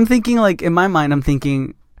so, But I'm thinking like in my mind I'm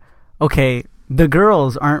thinking, okay, the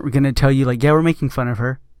girls aren't gonna tell you like, yeah, we're making fun of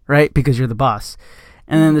her, right? Because you're the boss.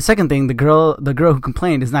 And then the second thing, the girl who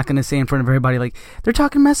complained is not gonna say in front of everybody like they're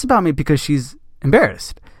talking mess about me because she's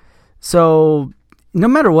embarrassed. So no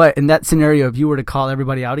matter what, in that scenario, if you were to call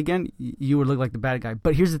everybody out again, you would look like the bad guy.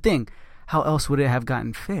 But here's the thing: how else would it have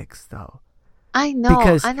gotten fixed, though? I know,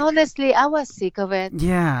 Because and honestly, I was sick of it.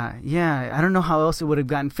 yeah, I don't know how else it would have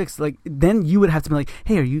gotten fixed. Like then you would have to be like,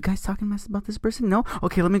 hey, are you guys talking mess about this person? No,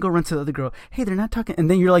 okay, let me go run to the other girl. Hey, they're not talking, and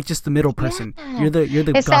then you're like just the middle person. Yeah, You're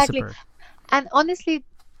the exactly. gossiper. And honestly,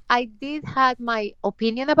 I did had my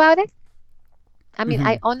opinion about it. I mean, Mm-hmm.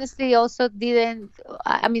 I honestly also didn't.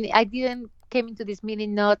 I mean, I didn't came into this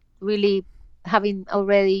meeting not really having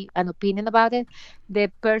already an opinion about it.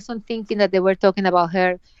 The person thinking that they were talking about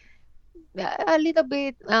her a little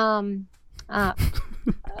bit like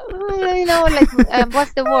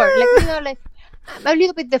what's the word? Like like a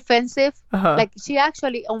little bit defensive. Uh-huh. Like she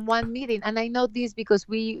actually on one meeting, and I know this because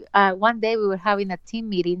we one day we were having a team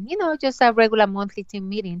meeting, just a regular monthly team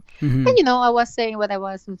meeting, Mm-hmm. and I was saying what I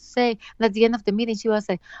was to say, and at the end of the meeting, she was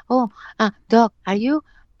like, "Oh, Doc, are you?"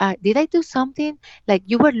 Did I do something? Like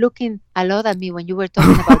you were looking a lot at me when you were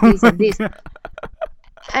talking about this and this.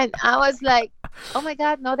 And I was like, oh my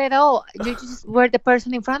God, not at all. You just were the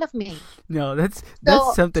person in front of me. No, that's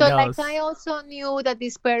something So like else. I also knew that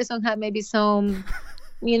this person had maybe some,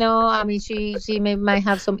 I mean, she might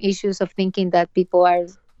have some issues of thinking that people are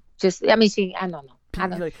just, I mean, I don't know. I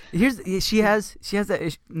don't. Like she has that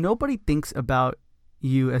issue. Nobody thinks about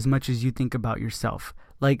you as much as you think about yourself.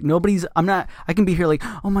 Like I can be here like,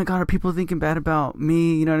 oh my God, are people thinking bad about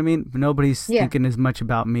me? You know what I mean? But nobody's Yeah. thinking as much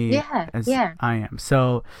about me Yeah. as Yeah. I am.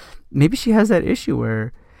 So maybe she has that issue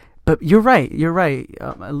where, but you're right.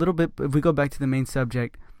 A little bit, if we go back to the main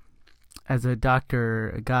subject, as a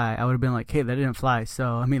doctor, a guy, I would have been like, hey, that didn't fly.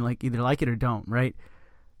 So, I mean, like, either like it or don't, right?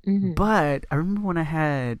 Mm-hmm. But I remember when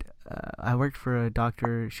I worked for a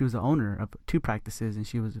doctor. She was the owner of 2 practices, and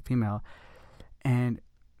she was a female. And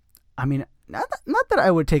I mean, not that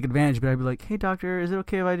I would take advantage, but I'd be like, "Hey, doctor, is it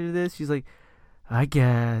okay if I do this?" She's like, "I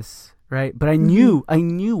guess." Right? But I knew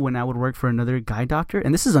when I would work for another guy doctor,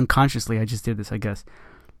 and this is unconsciously. I just did this, I guess.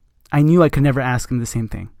 I knew I could never ask him the same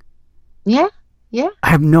thing. Yeah. Yeah. I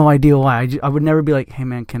have no idea why. I would never be like, "Hey,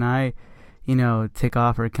 man, can I, take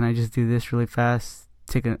off, or can I just do this really fast?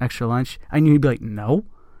 Take an extra lunch?" I knew he'd be like, "No."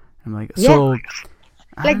 I'm like, Yeah. so.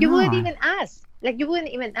 I Like don't you know. wouldn't even ask. Like you wouldn't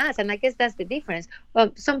even ask, and I guess that's the difference.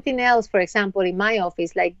 Something else, for example, in my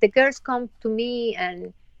office, like the girls come to me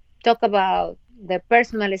and talk about their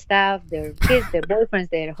personal stuff, their kids, their boyfriends,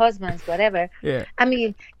 their husbands, whatever. Yeah. I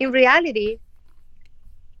mean, in reality,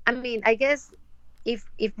 I mean, I guess if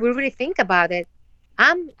we really think about it,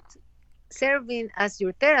 I'm serving as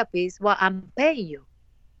your therapist while I'm paying you.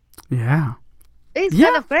 Yeah. It's Yeah.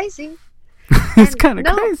 kind of crazy. It's And kind of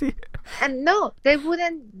no, crazy. and no, they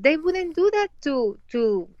wouldn't do that to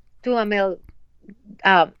a male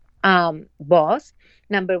boss,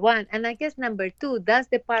 number one. And I guess number two, that's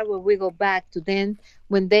the part where we go back to then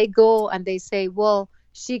when they go and they say, well,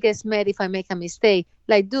 she gets mad if I make a mistake.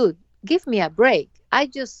 Like, dude, give me a break. I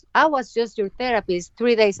was just your therapist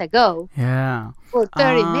 3 days ago Yeah. for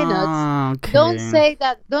 30 minutes. Okay.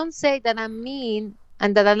 Don't say that I'm mean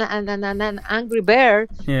and that I'm an angry bear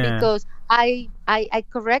Yeah. because I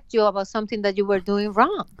correct you about something that you were doing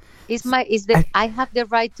wrong. I have the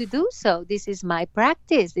right to do so. This is my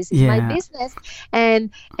practice. This is my Yeah. business, and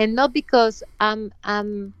not because I'm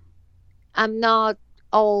not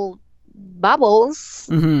all bubbles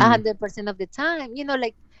Mhm. 100% of the time.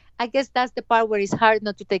 Like I guess that's the part where it's hard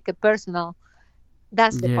not to take it personal.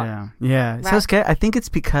 That's the part. Yeah. So Right. it's okay. I think it's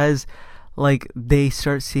because, like, they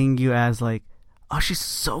start seeing you as like, oh, she's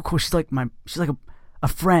so cool. She's like a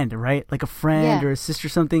friend, right? Like a friend Yeah. or a sister or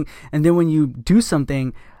something. And then when you do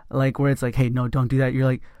something like where it's like, hey, no, don't do that. You're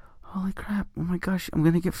like, holy crap. Oh my gosh, I'm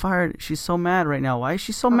going to get fired. She's so mad right now. Why is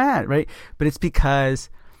she so mad? Right. But it's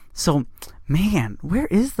because, so man, where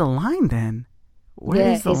is the line then?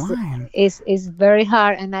 Where is the line? It's very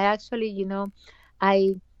hard, and I actually,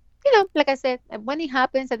 I, like I said, when it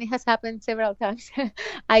happens, and it has happened several times,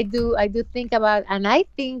 I do think about, and I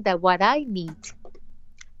think that what I need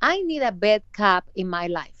a bad cop in my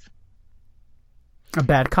life. A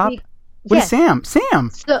bad cop? Be- What is yes. Sam?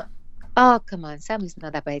 Sam. So, oh come on, Sam is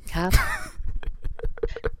not a bad cop.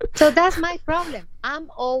 So that's my problem.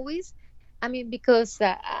 I'm always, I mean, because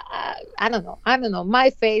I don't know. My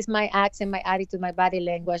face, my accent, my attitude, my body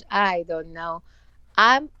language. I don't know.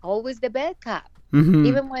 I'm always the bad cop, Mm-hmm.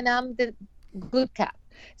 even when I'm the good cop.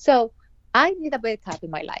 So I need a bad cop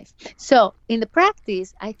in my life. So in the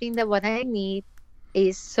practice, I think that what I need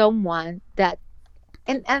is someone that,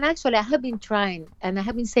 and actually, I have been trying, and I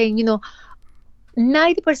have been saying,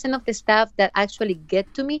 90% of the stuff that actually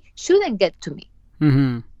get to me shouldn't get to me.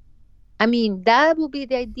 Mm-hmm. I mean, that would be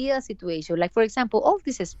the ideal situation. Like, for example, all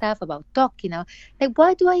this stuff about talking, like,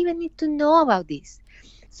 why do I even need to know about this?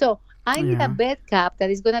 So I need Yeah. a bad cop that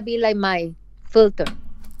is going to be like my filter.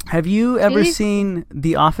 Have you ever She's- seen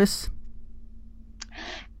The Office?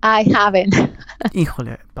 I haven't.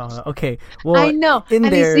 Híjole, Paula. Okay. Well, I know. in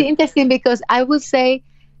And there, it's interesting because I would say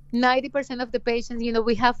 90% of the patients,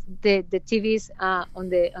 we have the TVs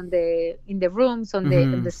in the rooms on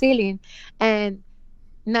Mhm. the ceiling, and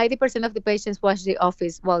 90% of the patients watch The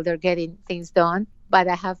Office while they're getting things done. But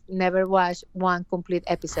I have never watched one complete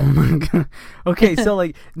Oh episode. my God. Okay, so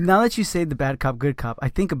like now that you say the bad cop, good cop, I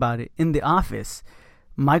think about it. In The Office,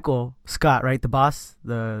 Michael Scott, right? The boss,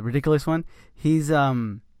 the ridiculous one. He's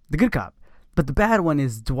the good cop. But the bad one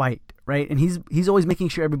is Dwight, right? And he's always making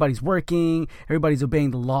sure everybody's working, everybody's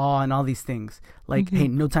obeying the law and all these things. Like, hey,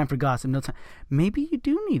 no time for gossip, no time. Maybe you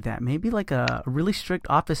do need that. Maybe like a really strict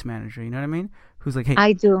office manager, you know what I mean? Who's like, hey,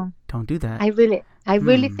 I do. Don't do that. I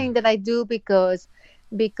really think that I do because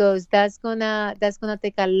that's gonna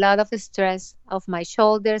take a lot of stress off my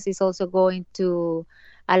shoulders. It's also going to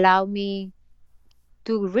allow me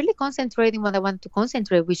to really concentrate in what I want to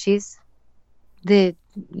concentrate, which is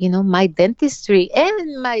my dentistry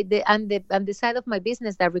and the side of my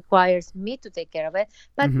business that requires me to take care of it,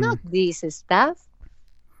 but not this stuff.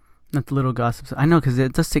 Not the little gossips. I know, because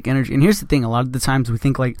it does take energy. And here's the thing: a lot of the times we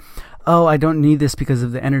think like, "Oh, I don't need this because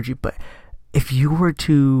of the energy." But if you were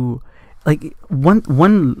to, like,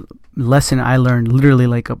 one lesson I learned literally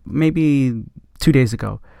like maybe 2 days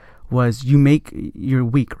ago was you make your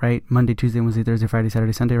week, right? Monday, Tuesday, Wednesday, Thursday, Friday,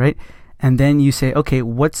 Saturday, Sunday, right? And then you say, okay,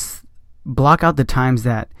 block out the times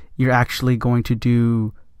that you're actually going to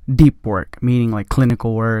do deep work, meaning like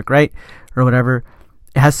clinical work, right? Or whatever.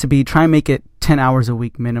 It has to be, try and make it 10 hours a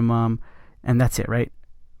week minimum, and that's it, right?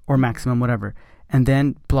 Or maximum, whatever. And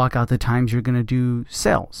then block out the times you're going to do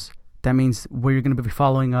sales. That means where you're going to be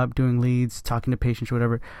following up, doing leads, talking to patients or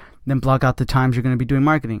whatever. Then block out the times you're going to be doing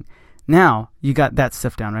marketing. Now you got that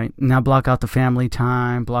stuff down, right? Now block out the family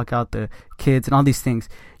time, block out the kids and all these things.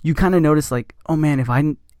 You kind of notice like, oh man,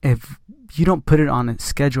 if you don't put it on a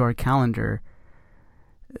schedule or calendar,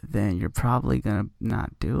 then you're probably going to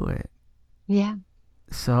not do it. Yeah.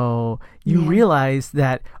 So you realize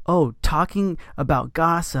that, talking about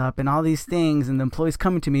gossip and all these things and the employees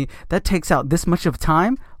coming to me, that takes out this much of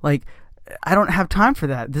time. Like, I don't have time for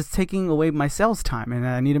that. This is taking away my sales time and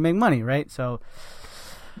I need to make money, right? So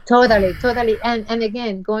Totally. And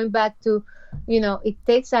again, going back to, it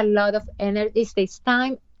takes a lot of energy. It takes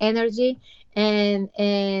time, energy,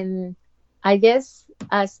 and I guess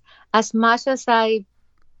as much as I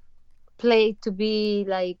play to be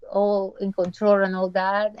like all in control and all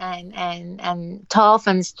that and tough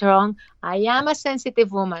and strong, I am a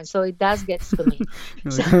sensitive woman, so it does get to me.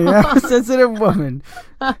 Yeah, sensitive woman.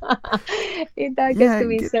 It does get to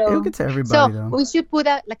me. It'll get to everybody, though. We should put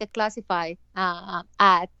a classified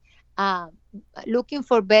ad, looking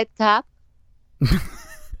for bed cap,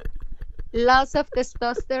 lots of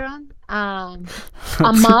testosterone, a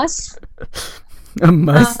must. A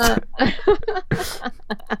must.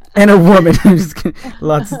 And a woman. I'm just kidding.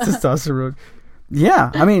 Lots of testosterone.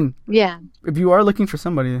 Yeah, I mean, if you are looking for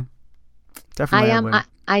somebody, definitely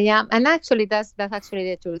I am, and actually that's actually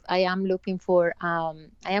the truth. I am looking for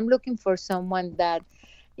someone that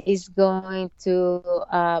is going to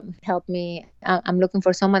help me. I'm looking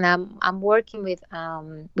for someone. I'm working with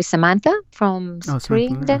Samantha from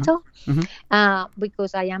Spring Dental,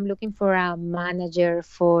 because I am looking for a manager,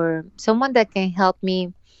 for someone that can help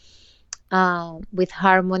me with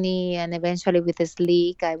Harmony and eventually with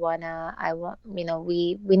Sleek.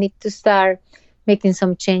 We need to start making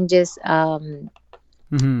some changes. Obviously,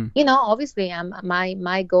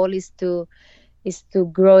 my goal is to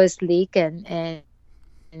grow Sleek and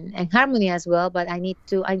Harmony as well, but I need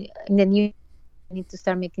to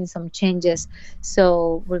start making some changes,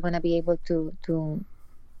 so we're gonna be able to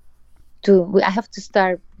I have to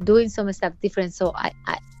start doing some stuff different, so I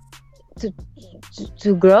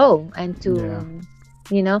to grow and to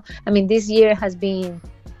this year has been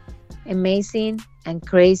amazing and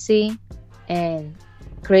crazy and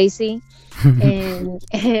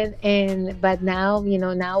but now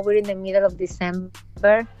we're in the middle of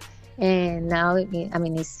December. And now,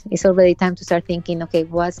 it's already time to start thinking, okay,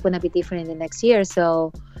 what's going to be different in the next year?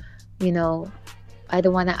 So, I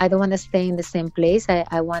don't want to stay in the same place.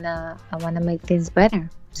 I want to make things better.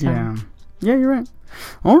 So. Yeah, you're right.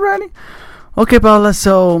 Alrighty. Okay, Paula.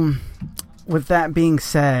 So, with that being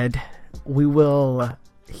said, we will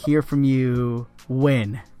hear from you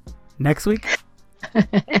when? Next week?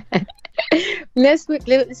 Next week?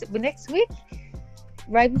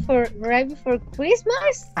 Right before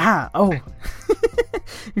Christmas?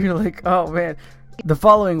 You're like, oh man, the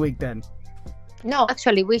following week then. No,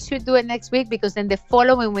 actually, we should do it next week, because then the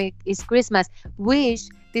following week is Christmas, which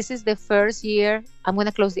this is the first year I'm going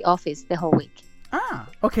to close the office the whole week.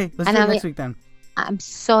 Okay, let's do it next week then. I'm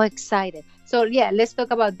so excited. So yeah, let's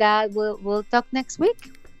talk about that. We'll talk next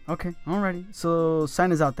week. Okay, alrighty. So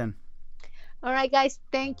sign us out then. All right, guys,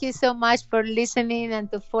 thank you so much for listening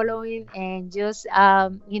and to following, and just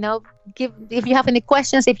if you have any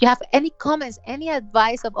questions, if you have any comments, any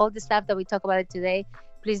advice of all the stuff that we talked about today,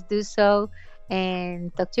 please do so,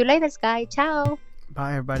 and talk to you later, guys. Ciao.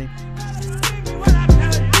 Bye, everybody.